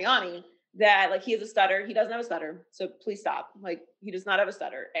Nick Sirianni that, like, he has a stutter. He doesn't have a stutter. So please stop. Like, he does not have a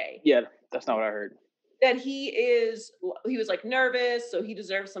stutter, A. Yeah, that's not what I heard. That he was like nervous, so he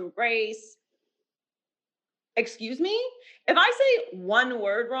deserves some grace. Excuse me? If I say one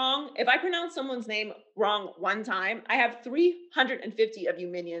word wrong, if I pronounce someone's name wrong one time, I have 350 of you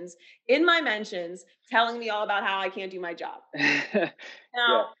minions in my mentions telling me all about how I can't do my job.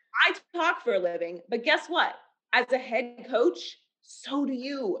 Now, I talk for a living, but guess what? As a head coach, so do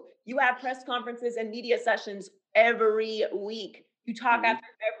you. You have press conferences and media sessions every week. You talk after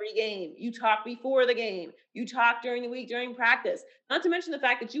every game. You talk before the game. You talk during the week, during practice. Not to mention the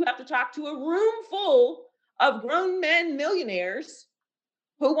fact that you have to talk to a room full of grown men millionaires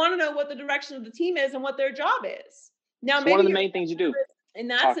who want to know what the direction of the team is and what their job is. Now, it's maybe one of the main things you do in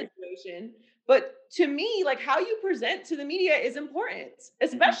that situation, but to me, like, how you present to the media is important,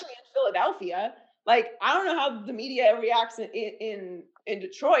 especially in Philadelphia. Like, I don't know how the media reacts in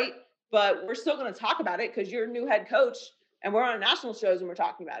Detroit, but we're still going to talk about it because you're a new head coach and we're on national shows and we're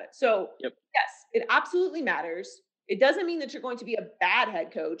talking about it. So yes, it absolutely matters. It doesn't mean that you're going to be a bad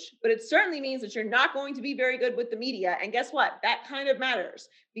head coach, but it certainly means that you're not going to be very good with the media. And guess what? That kind of matters,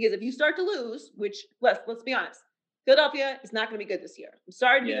 because if you start to lose, which let's be honest, Philadelphia is not going to be good this year. I'm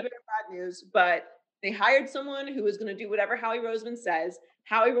sorry to be the bit of bad news, but they hired someone who is going to do whatever Howie Roseman says.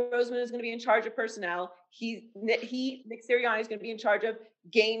 Howie Roseman is going to be in charge of personnel. Nick Sirianni is going to be in charge of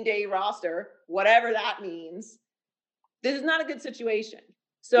game day roster, whatever that means. This is not a good situation.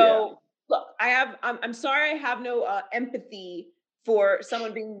 So look, I'm sorry I have no empathy for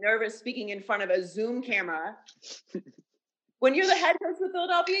someone being nervous speaking in front of a Zoom camera when you're the head coach of the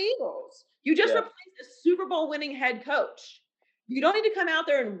Philadelphia Eagles. You just replaced a Super Bowl winning head coach. You don't need to come out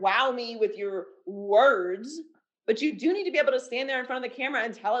there and wow me with your words, but you do need to be able to stand there in front of the camera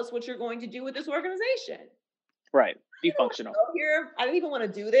and tell us what you're going to do with this organization. Right. Be functional. Here, I didn't even want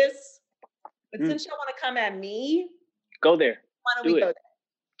to do this, but since y'all want to come at me, go there. Why don't we go there?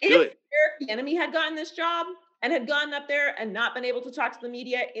 If Eric Bieniemy had gotten this job and had gone up there and not been able to talk to the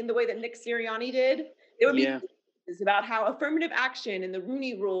media in the way that Nick Sirianni did, there would be about how affirmative action and the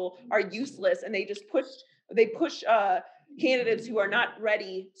Rooney Rule are useless, and they just push candidates who are not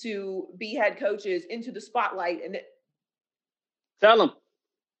ready to be head coaches into the spotlight. And tell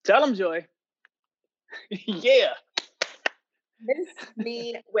them, Joy. Yeah. Miss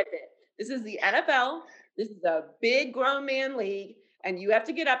me with it. This is the NFL. This is a big grown man league. And you have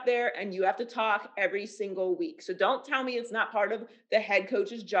to get up there and you have to talk every single week. So don't tell me it's not part of the head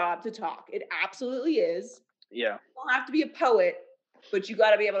coach's job to talk. It absolutely is. Yeah. You don't have to be a poet, but you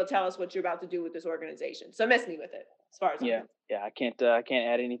got to be able to tell us what you're about to do with this organization. So miss me with it, as far as I'm concerned. Yeah. I can't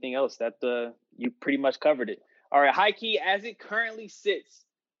add anything else. That you pretty much covered it. All right, high key, as it currently sits,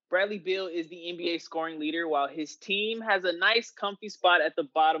 Bradley Beal is the NBA scoring leader, while his team has a nice, comfy spot at the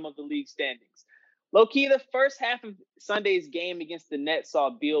bottom of the league standings. Low-key, the first half of Sunday's game against the Nets saw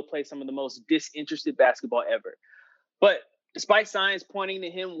Beal play some of the most disinterested basketball ever. But despite signs pointing to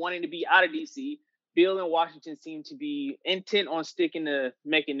him wanting to be out of D.C., Beal and Washington seem to be intent on sticking to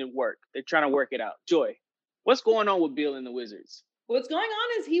making it work. They're trying to work it out. Joy, what's going on with Beal and the Wizards? What's going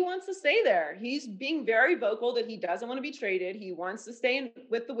on is he wants to stay there. He's being very vocal that he doesn't want to be traded. He wants to stay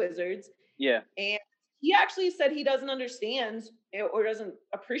with the Wizards. Yeah. And he actually said he doesn't understand or doesn't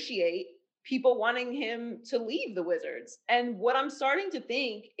appreciate people wanting him to leave the Wizards. And what I'm starting to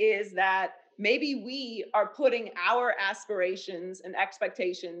think is that maybe we are putting our aspirations and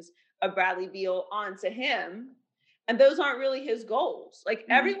expectations of Bradley Beal onto him. And those aren't really his goals. Like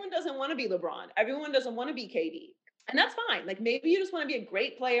everyone doesn't want to be LeBron. Everyone doesn't want to be KD. And that's fine. Like maybe you just want to be a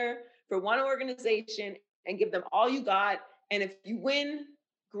great player for one organization and give them all you got. And if you win,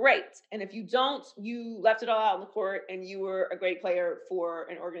 great. And if you don't, you left it all out on the court and you were a great player for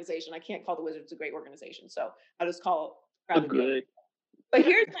an organization. I can't call the Wizards a great organization. So I'll just call it good. But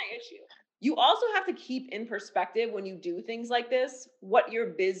here's my issue. You also have to keep in perspective when you do things like this, what your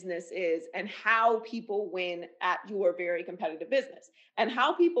business is and how people win at your very competitive business. And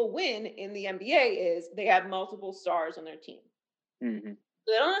how people win in the NBA is they have multiple stars on their team. Mm-hmm.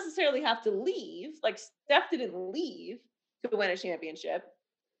 So they don't necessarily have to leave. Like Steph didn't leave to win a championship,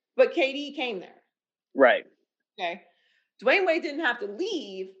 but KD came there. Right. Okay. Dwayne Wade didn't have to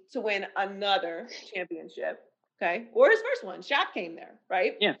leave to win another championship. Okay. Or his first one. Shaq came there.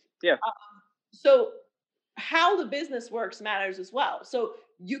 Right. Yeah. Yeah. So how the business works matters as well. So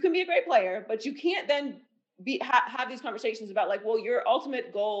you can be a great player, but you can't then have these conversations about like, well, your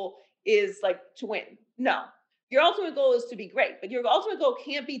ultimate goal is like to win. No, your ultimate goal is to be great, but your ultimate goal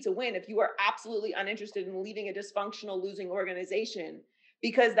can't be to win if you are absolutely uninterested in leaving a dysfunctional losing organization,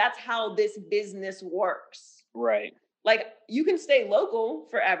 because that's how this business works. Right. Like you can stay local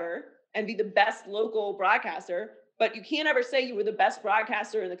forever and be the best local broadcaster, but you can't ever say you were the best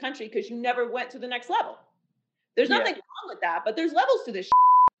broadcaster in the country because you never went to the next level. There's nothing wrong with that, but there's levels to this.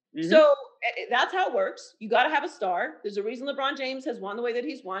 Mm-hmm. So that's how it works. You got to have a star. There's a reason LeBron James has won the way that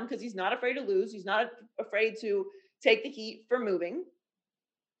he's won, because he's not afraid to lose. He's not afraid to take the heat for moving,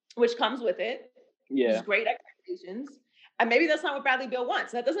 which comes with it. Yeah. There's great expectations. And maybe that's not what Bradley Beal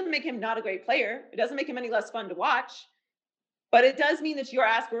wants. That doesn't make him not a great player. It doesn't make him any less fun to watch. But it does mean that your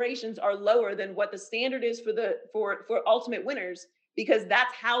aspirations are lower than what the standard is for ultimate winners, because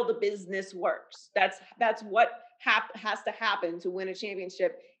that's how the business works. That's what has to happen to win a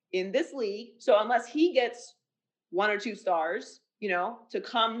championship in this league. So unless he gets 1 or 2 stars, to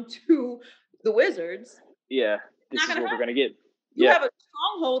come to the Wizards, this is what we're gonna get. You have a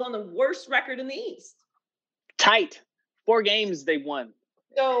stronghold on the worst record in the East. Tight. 4 games they won.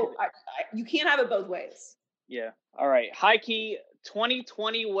 So you can't have it both ways. Yeah. All right. High key,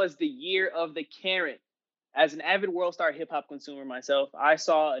 2020 was the year of the Karen. As an avid World Star hip hop consumer myself, I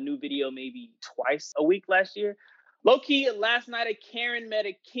saw a new video maybe twice a week last year. Low key, last night a Karen met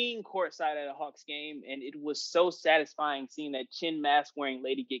a king courtside at a Hawks game, and it was so satisfying seeing that chin mask wearing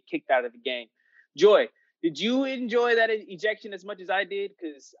lady get kicked out of the game. Joy, did you enjoy that ejection as much as I did?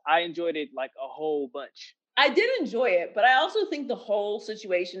 Because I enjoyed it like a whole bunch. I did enjoy it, but I also think the whole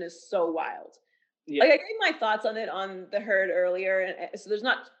situation is so wild. Yeah. Like I gave my thoughts on it on the Herd earlier, and so there's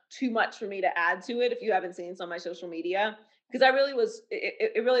not too much for me to add to it if you haven't seen some of my social media, because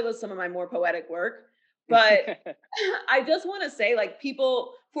it really was some of my more poetic work. But I just want to say, like,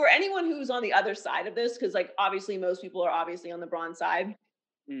 people, for anyone who's on the other side of this, because like obviously most people are obviously on the Bron side.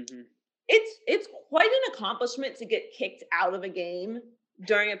 Mm-hmm. It's quite an accomplishment to get kicked out of a game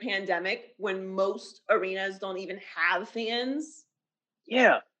during a pandemic when most arenas don't even have fans.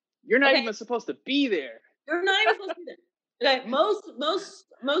 Yeah. You're not even supposed to be there. You're not even supposed to be there. Okay,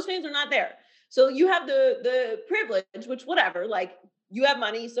 most fans are not there. So you have the privilege, which whatever, like you have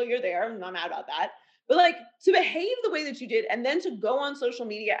money, so you're there. I'm not mad about that. But like to behave the way that you did and then to go on social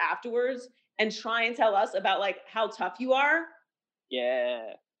media afterwards and try and tell us about like how tough you are.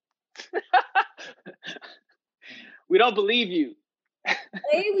 Yeah. We don't believe you.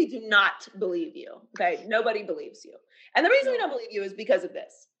 We do not believe you. Okay. Nobody believes you. And the reason we don't believe you is because of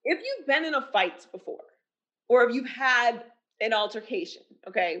this. If you've been in a fight before, or if you've had an altercation,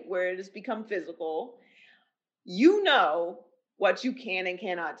 okay, where it has become physical, you know what you can and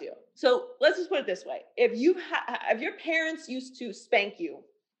cannot do. So let's just put it this way. If your parents used to spank you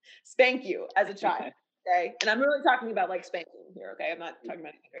as a child, okay, and I'm really talking about like spanking here, okay? I'm not talking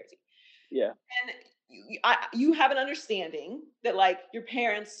about anything crazy. Yeah. And you have an understanding that like your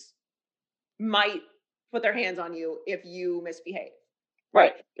parents might put their hands on you if you misbehave.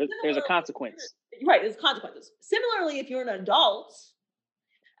 Right. There's a consequence. Right. There's consequences. Similarly, if you're an adult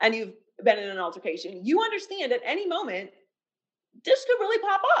and you've been in an altercation, you understand at any moment, this could really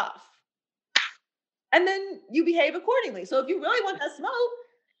pop off. And then you behave accordingly. So if you really want that smoke,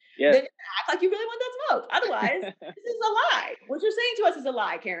 then act like you really want that smoke. Otherwise, this is a lie. What you're saying to us is a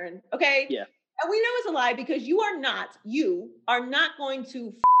lie, Karen. Okay? Yeah. And we know it's a lie because you are not going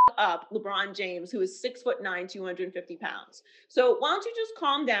to up LeBron James, who is 6'9", 250 pounds. So why don't you just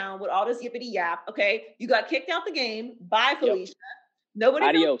calm down with all this yippity yap? Okay, you got kicked out the game. Bye, Felicia. Nobody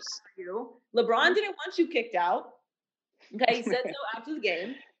knows Adios. you. LeBron didn't want you kicked out. Okay, he said so after the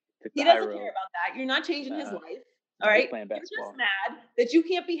game. Took He the high doesn't road. care about that. You're not changing his Nah. life. All right. Playing You're basketball. just mad that you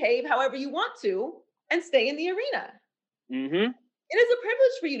can't behave however you want to and stay in the arena. Mm-hmm. It is a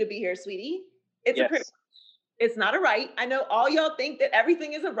privilege for you to be here, sweetie. It's a privilege. It's not a right. I know all y'all think that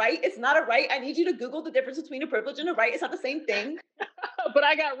everything is a right. It's not a right. I need you to Google the difference between a privilege and a right. It's not the same thing. But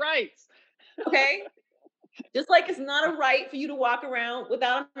I got rights. Okay. Just like it's not a right for you to walk around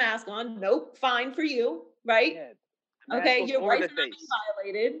without a mask on. Nope. Fine for you. Right. Yeah. Okay. Your rights are not being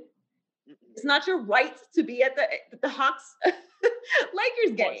violated. It's not your right to be at the Hawks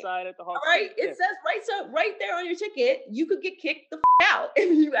Lakers game. Side at the Hawks All right. game. It says right there on your ticket, you could get kicked the out if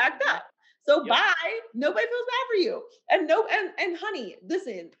you act up. So bye. Nobody feels bad for you. And honey,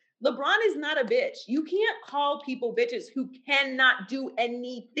 listen, LeBron is not a bitch. You can't call people bitches who cannot do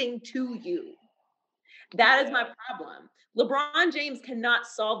anything to you. That is my problem. LeBron James cannot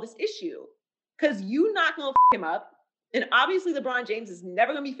solve this issue because you not gonna him up. And obviously LeBron James is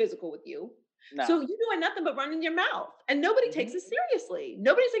never gonna be physical with you. No. So you're doing nothing but running your mouth. And nobody takes it seriously.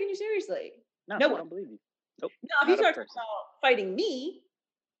 Nobody's taking you seriously. No one. I don't believe you. Nope. Now, if you start fighting me,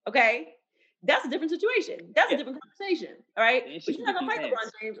 okay, that's a different situation. That's a different conversation. All right. But you're not gonna fight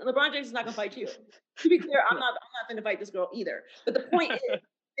LeBron James, and LeBron James is not gonna fight you. To be clear, I'm not gonna fight this girl either. But the point is,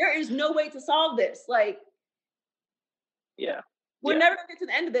 there is no way to solve this. Like, we're never gonna get to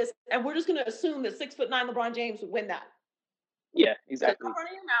the end of this, and we're just gonna assume that 6'9" LeBron James would win that. Yeah, exactly. So run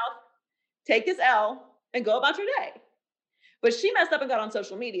in your mouth, take this L, and go about your day. But she messed up and got on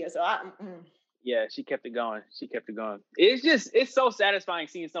social media, so Yeah, she kept it going. It's so satisfying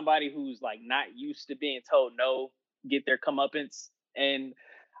seeing somebody who's like not used to being told no get their comeuppance. And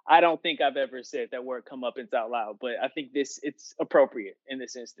I don't think I've ever said that word comeuppance out loud, but I think it's appropriate in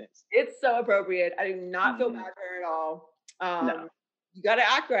this instance. It's so appropriate. I do not feel bad for her at all. No. You got to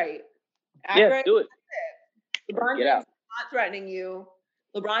act right. Act right. Do it. LeBron James is not threatening you.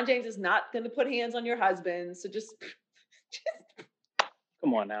 LeBron James is not going to put hands on your husband. So just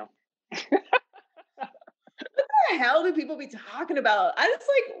come on now. What the hell do people be talking about?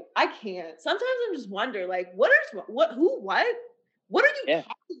 I can't. Sometimes I just wonder, like, what are you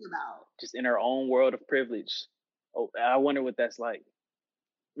talking about? Just in our own world of privilege. Oh, I wonder what that's like.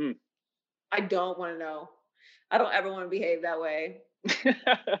 I don't want to know. I don't ever want to behave that way.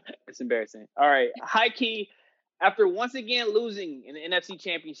 It's embarrassing. All right. High key, after once again losing in the NFC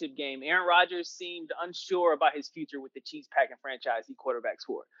Championship game, Aaron Rodgers seemed unsure about his future with the Chiefs packing franchise he quarterbacks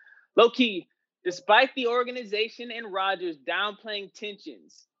for. Low key, despite the organization and Rodgers downplaying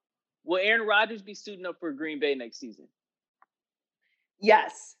tensions, will Aaron Rodgers be suiting up for Green Bay next season?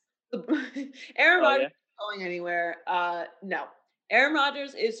 Yes. Aaron Rodgers isn't going anywhere. No. Aaron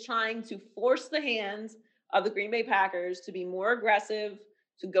Rodgers is trying to force the hands of the Green Bay Packers to be more aggressive,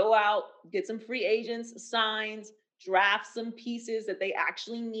 to go out, get some free agents, signs, draft some pieces that they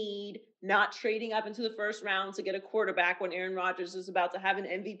actually need, not trading up into the first round to get a quarterback when Aaron Rodgers is about to have an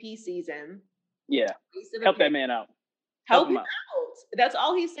MVP season. Yeah. Help that man out. Help him out. That's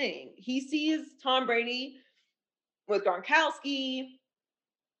all he's saying. He sees Tom Brady with Gronkowski,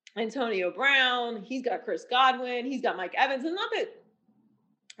 Antonio Brown. He's got Chris Godwin. He's got Mike Evans. And not that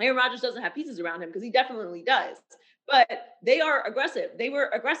Aaron Rodgers doesn't have pieces around him, because he definitely does. But they are aggressive. They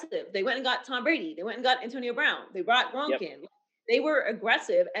were aggressive. They went and got Tom Brady. They went and got Antonio Brown. They brought Gronk in. They were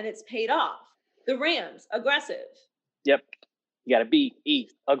aggressive, and it's paid off. The Rams, aggressive. Yep. You got to be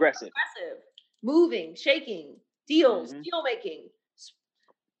aggressive. Aggressive. Moving, shaking, deals, deal making,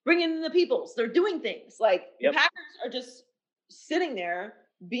 bringing in the peoples. They're doing things. Like the Packers are just sitting there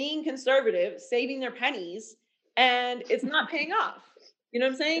being conservative, saving their pennies, and it's not paying off. You know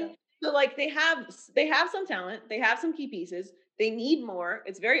what I'm saying? Yeah. So like they have some talent, they have some key pieces. They need more.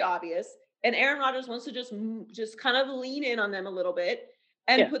 It's very obvious. And Aaron Rodgers wants to just kind of lean in on them a little bit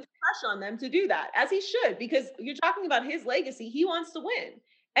and put the pressure on them to do that, as he should, because you're talking about his legacy. He wants to win,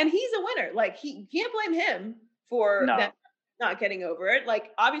 and he's a winner. Like you can't blame him for them not getting over it.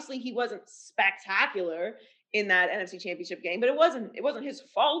 Like obviously he wasn't spectacular in that NFC Championship game, but it wasn't his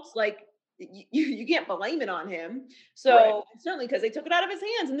fault. Like you can't blame it on him. So certainly because they took it out of his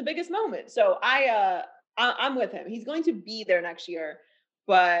hands in the biggest moment. So I'm with him. He's going to be there next year,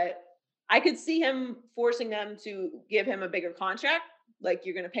 but I could see him forcing them to give him a bigger contract. Like,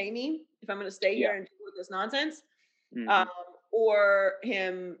 you're going to pay me if I'm going to stay here and deal with this nonsense. Or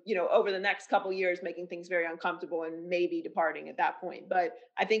him, over the next couple years, making things very uncomfortable and maybe departing at that point. But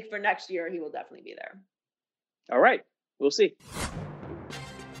I think for next year, he will definitely be there. All right. We'll see.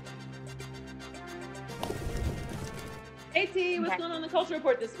 Hey T, what's going on in the Culture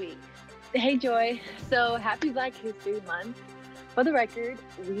Report this week? Hey Joy. So happy Black History Month. For the record,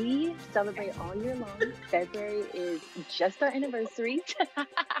 we celebrate all year long. February is just our anniversary.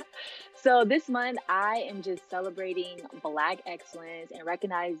 So this month, I am just celebrating Black excellence and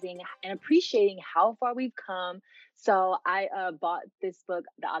recognizing and appreciating how far we've come. So I bought this book,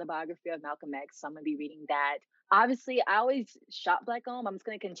 The Autobiography of Malcolm X. So I'm going to be reading that. Obviously, I always shop Black-owned. I'm just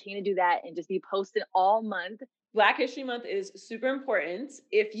going to continue to do that and just be posting all month. Black History Month is super important.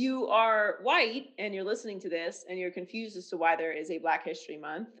 If you are white and you're listening to this and you're confused as to why there is a Black History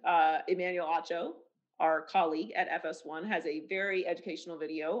Month, Emmanuel Acho, our colleague at FS1, has a very educational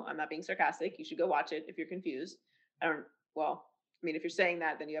video. I'm not being sarcastic. You should go watch it if you're confused. If you're saying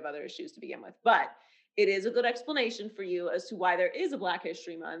that, then you have other issues to begin with. But it is a good explanation for you as to why there is a Black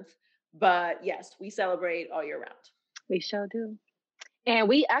History Month. But yes, we celebrate all year round. We sure do. And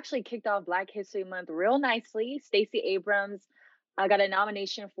we actually kicked off Black History Month real nicely. Stacey Abrams got a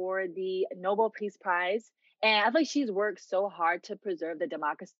nomination for the Nobel Peace Prize. And I feel like she's worked so hard to preserve the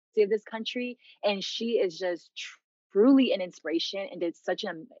democracy of this country. And she is just truly an inspiration and did such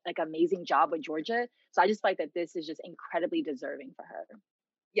an amazing job with Georgia. So I just feel like that this is just incredibly deserving for her.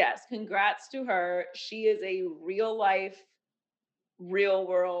 Yes, congrats to her. She is a real life, real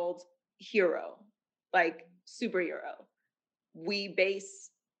world hero, like superhero. We base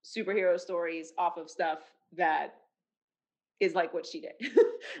superhero stories off of stuff that is like what she did.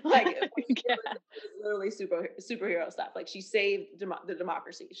 Literally superhero stuff. Like she saved the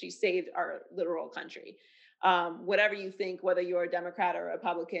democracy. She saved our literal country. Whatever you think, whether you're a Democrat or a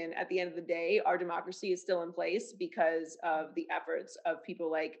Republican, at the end of the day, our democracy is still in place because of the efforts of people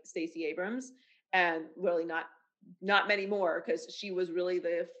like Stacey Abrams, and really not many more, because she was really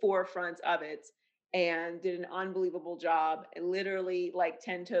the forefront of it and did an unbelievable job, and literally like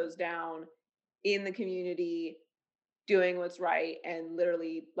 10 toes down in the community, doing what's right, and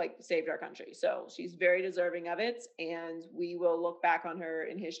literally like saved our country. So she's very deserving of it, and we will look back on her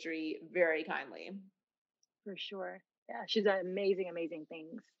in history very kindly. For sure. Yeah, she's done amazing, amazing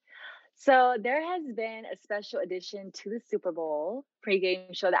things. So there has been a special addition to the Super Bowl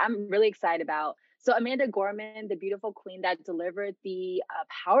pregame show that I'm really excited about. So Amanda Gorman, the beautiful queen that delivered the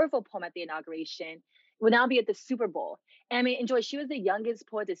powerful poem at the inauguration, will now be at the Super Bowl. And I mean, enjoy, she was the youngest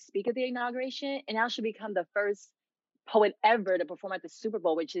poet to speak at the inauguration, and now she'll become the first poet ever to perform at the Super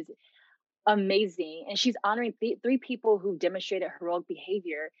Bowl, which is amazing. And she's honoring three people who demonstrated heroic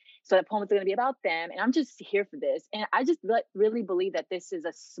behavior. So the poem is going to be about them. And I'm just here for this. And I just really believe that this is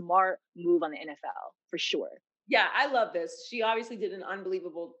a smart move on the NFL, for sure. Yeah, I love this. She obviously did an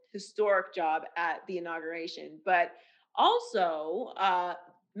unbelievable, historic job at the inauguration. But also,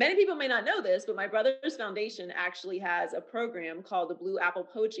 many people may not know this, but my brother's foundation actually has a program called the Blue Apple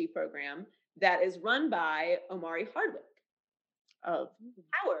Poetry Program that is run by Omari Hardwick of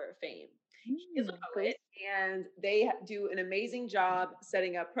Power fame. He is a poet, and they do an amazing job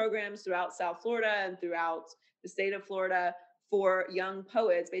setting up programs throughout South Florida and throughout the state of Florida for young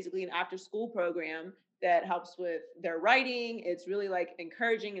poets, basically an after-school program that helps with their writing. It's really like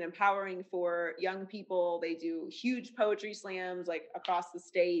encouraging and empowering for young people. They do huge poetry slams like across the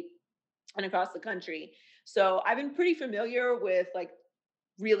state and across the country. So I've been pretty familiar with like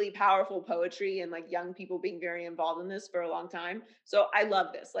really powerful poetry and like young people being very involved in this for a long time. So I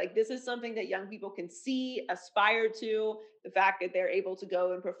love this. Like, this is something that young people can see, aspire to. The fact that they're able to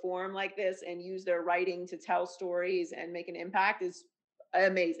go and perform like this and use their writing to tell stories and make an impact is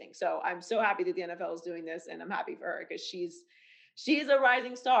amazing. So I'm so happy that the NFL is doing this, and I'm happy for her because she's a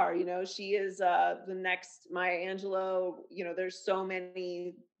rising star. You know, she is the next Maya Angelou. You know, there's so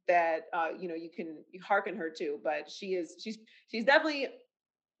many that you can hearken her to, but she's definitely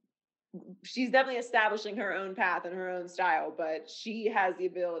establishing her own path and her own style, but she has the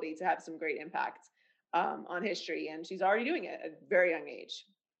ability to have some great impact on history, and she's already doing it at a very young age.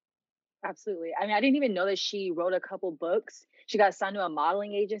 Absolutely. I mean, I didn't even know that she wrote a couple books. She got signed to a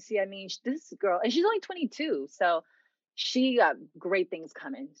modeling agency. I mean, this girl, and she's only 22, so she got great things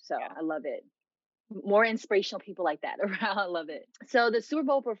coming. So yeah. I love it. More inspirational people like that around. I love it. So the Super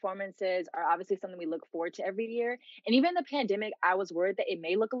Bowl performances are obviously something we look forward to every year. And even in the pandemic, I was worried that it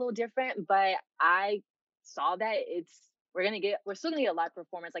may look a little different, but I saw that we're still gonna get a live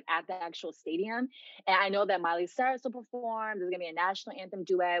performance like at the actual stadium. And I know that Miley Cyrus will perform. There's gonna be a national anthem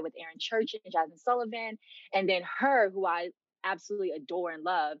duet with Aaron Church and Jasmine Sullivan. And then her, who I absolutely adore and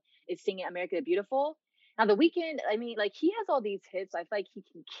love, is singing America the Beautiful. Now, The Weeknd, I mean, like, he has all these hits. I feel like he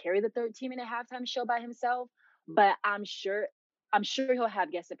can carry the 13-minute halftime show by himself, but I'm sure he'll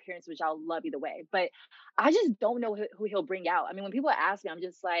have guest appearances, which I'll love either way. But I just don't know who he'll bring out. I mean, when people ask me, I'm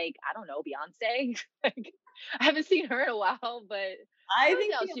just like, I don't know, Beyonce. Like, I haven't seen her in a while, but I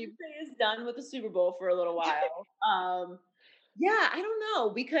think Beyonce is done with the Super Bowl for a little while. Yeah, I don't know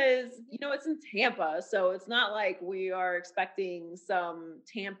because, it's in Tampa. So it's not like we are expecting some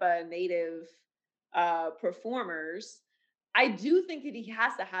Tampa native performers. I do think that he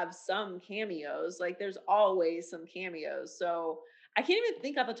has to have some cameos. Like there's always some cameos. So I can't even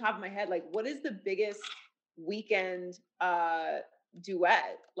think off the top of my head, like what is the biggest weekend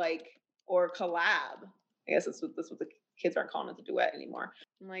duet, like, or collab? I guess that's what the kids aren't calling it the duet anymore.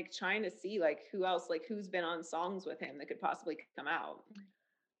 I'm like trying to see like who else, like who's been on songs with him that could possibly come out.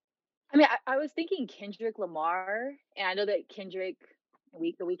 I mean, I was thinking Kendrick Lamar, and I know that Kendrick,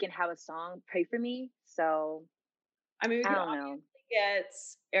 the Weeknd have a song, "Pray for Me." So I mean, we I could don't know. Get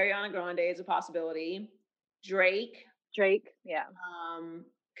Ariana Grande is a possibility. Drake, yeah.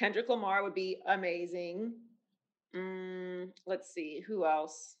 Kendrick Lamar would be amazing. Let's see who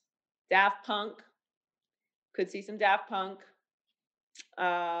else. Daft Punk. Could see some Daft Punk.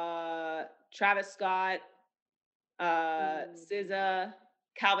 Travis Scott, SZA,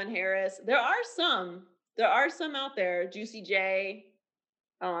 Calvin Harris. There are some out there. Juicy J,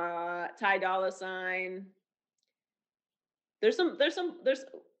 Ty Dolla $ign. There's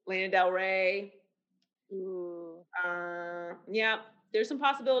Lana Del Rey. Ooh. Yeah, there's some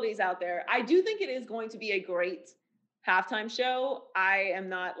possibilities out there. I do think it is going to be a great halftime show. I am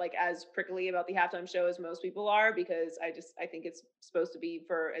not like as prickly about the halftime show as most people are because I think it's supposed to be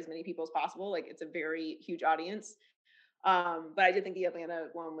for as many people as possible. Like it's a very huge audience. But I did think the Atlanta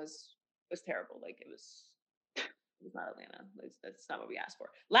one was terrible. Like it was not Atlanta. That's not what we asked for.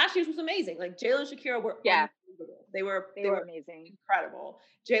 Last year's was amazing. Like J-Lo and Shakira were unbelievable. They were amazing. Incredible.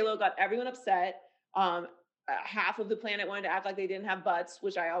 J-Lo got everyone upset. Half of the planet wanted to act like they didn't have butts,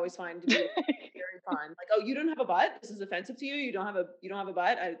 which I always find to be very fun. Like, oh, you don't have a butt? This is offensive to you? You don't have a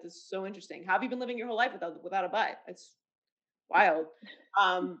butt? This is so interesting. How have you been living your whole life without a butt? It's wild.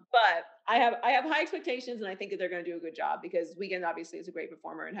 But I have high expectations, and I think that they're going to do a good job because Weeknd obviously is a great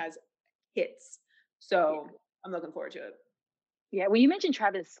performer and has hits. So I'm looking forward to it. Yeah, when you mentioned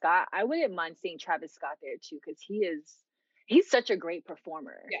Travis Scott, I wouldn't mind seeing Travis Scott there too because he's such a great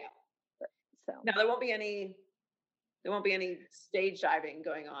performer. Yeah. So now there won't be any stage diving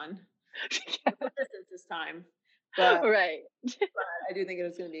going on. This time, but right. But I do think it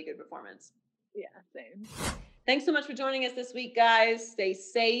is going to be a good performance. Yeah, same. Thanks so much for joining us this week, guys. Stay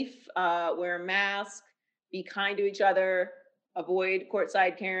safe, wear a mask, be kind to each other, avoid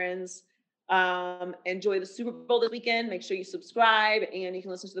courtside Karens. Enjoy the Super Bowl this weekend. Make sure you subscribe, and you can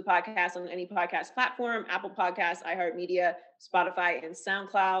listen to the podcast on any podcast platform: Apple Podcasts, iHeartMedia, Spotify, and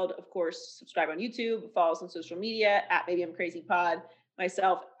SoundCloud. Of course, subscribe on YouTube. Follow us on social media at Maybe I'm Crazy Pod.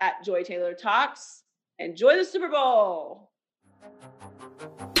 Myself at Joy Taylor Talks. Enjoy the Super Bowl.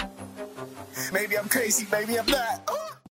 Maybe I'm crazy, maybe I'm not.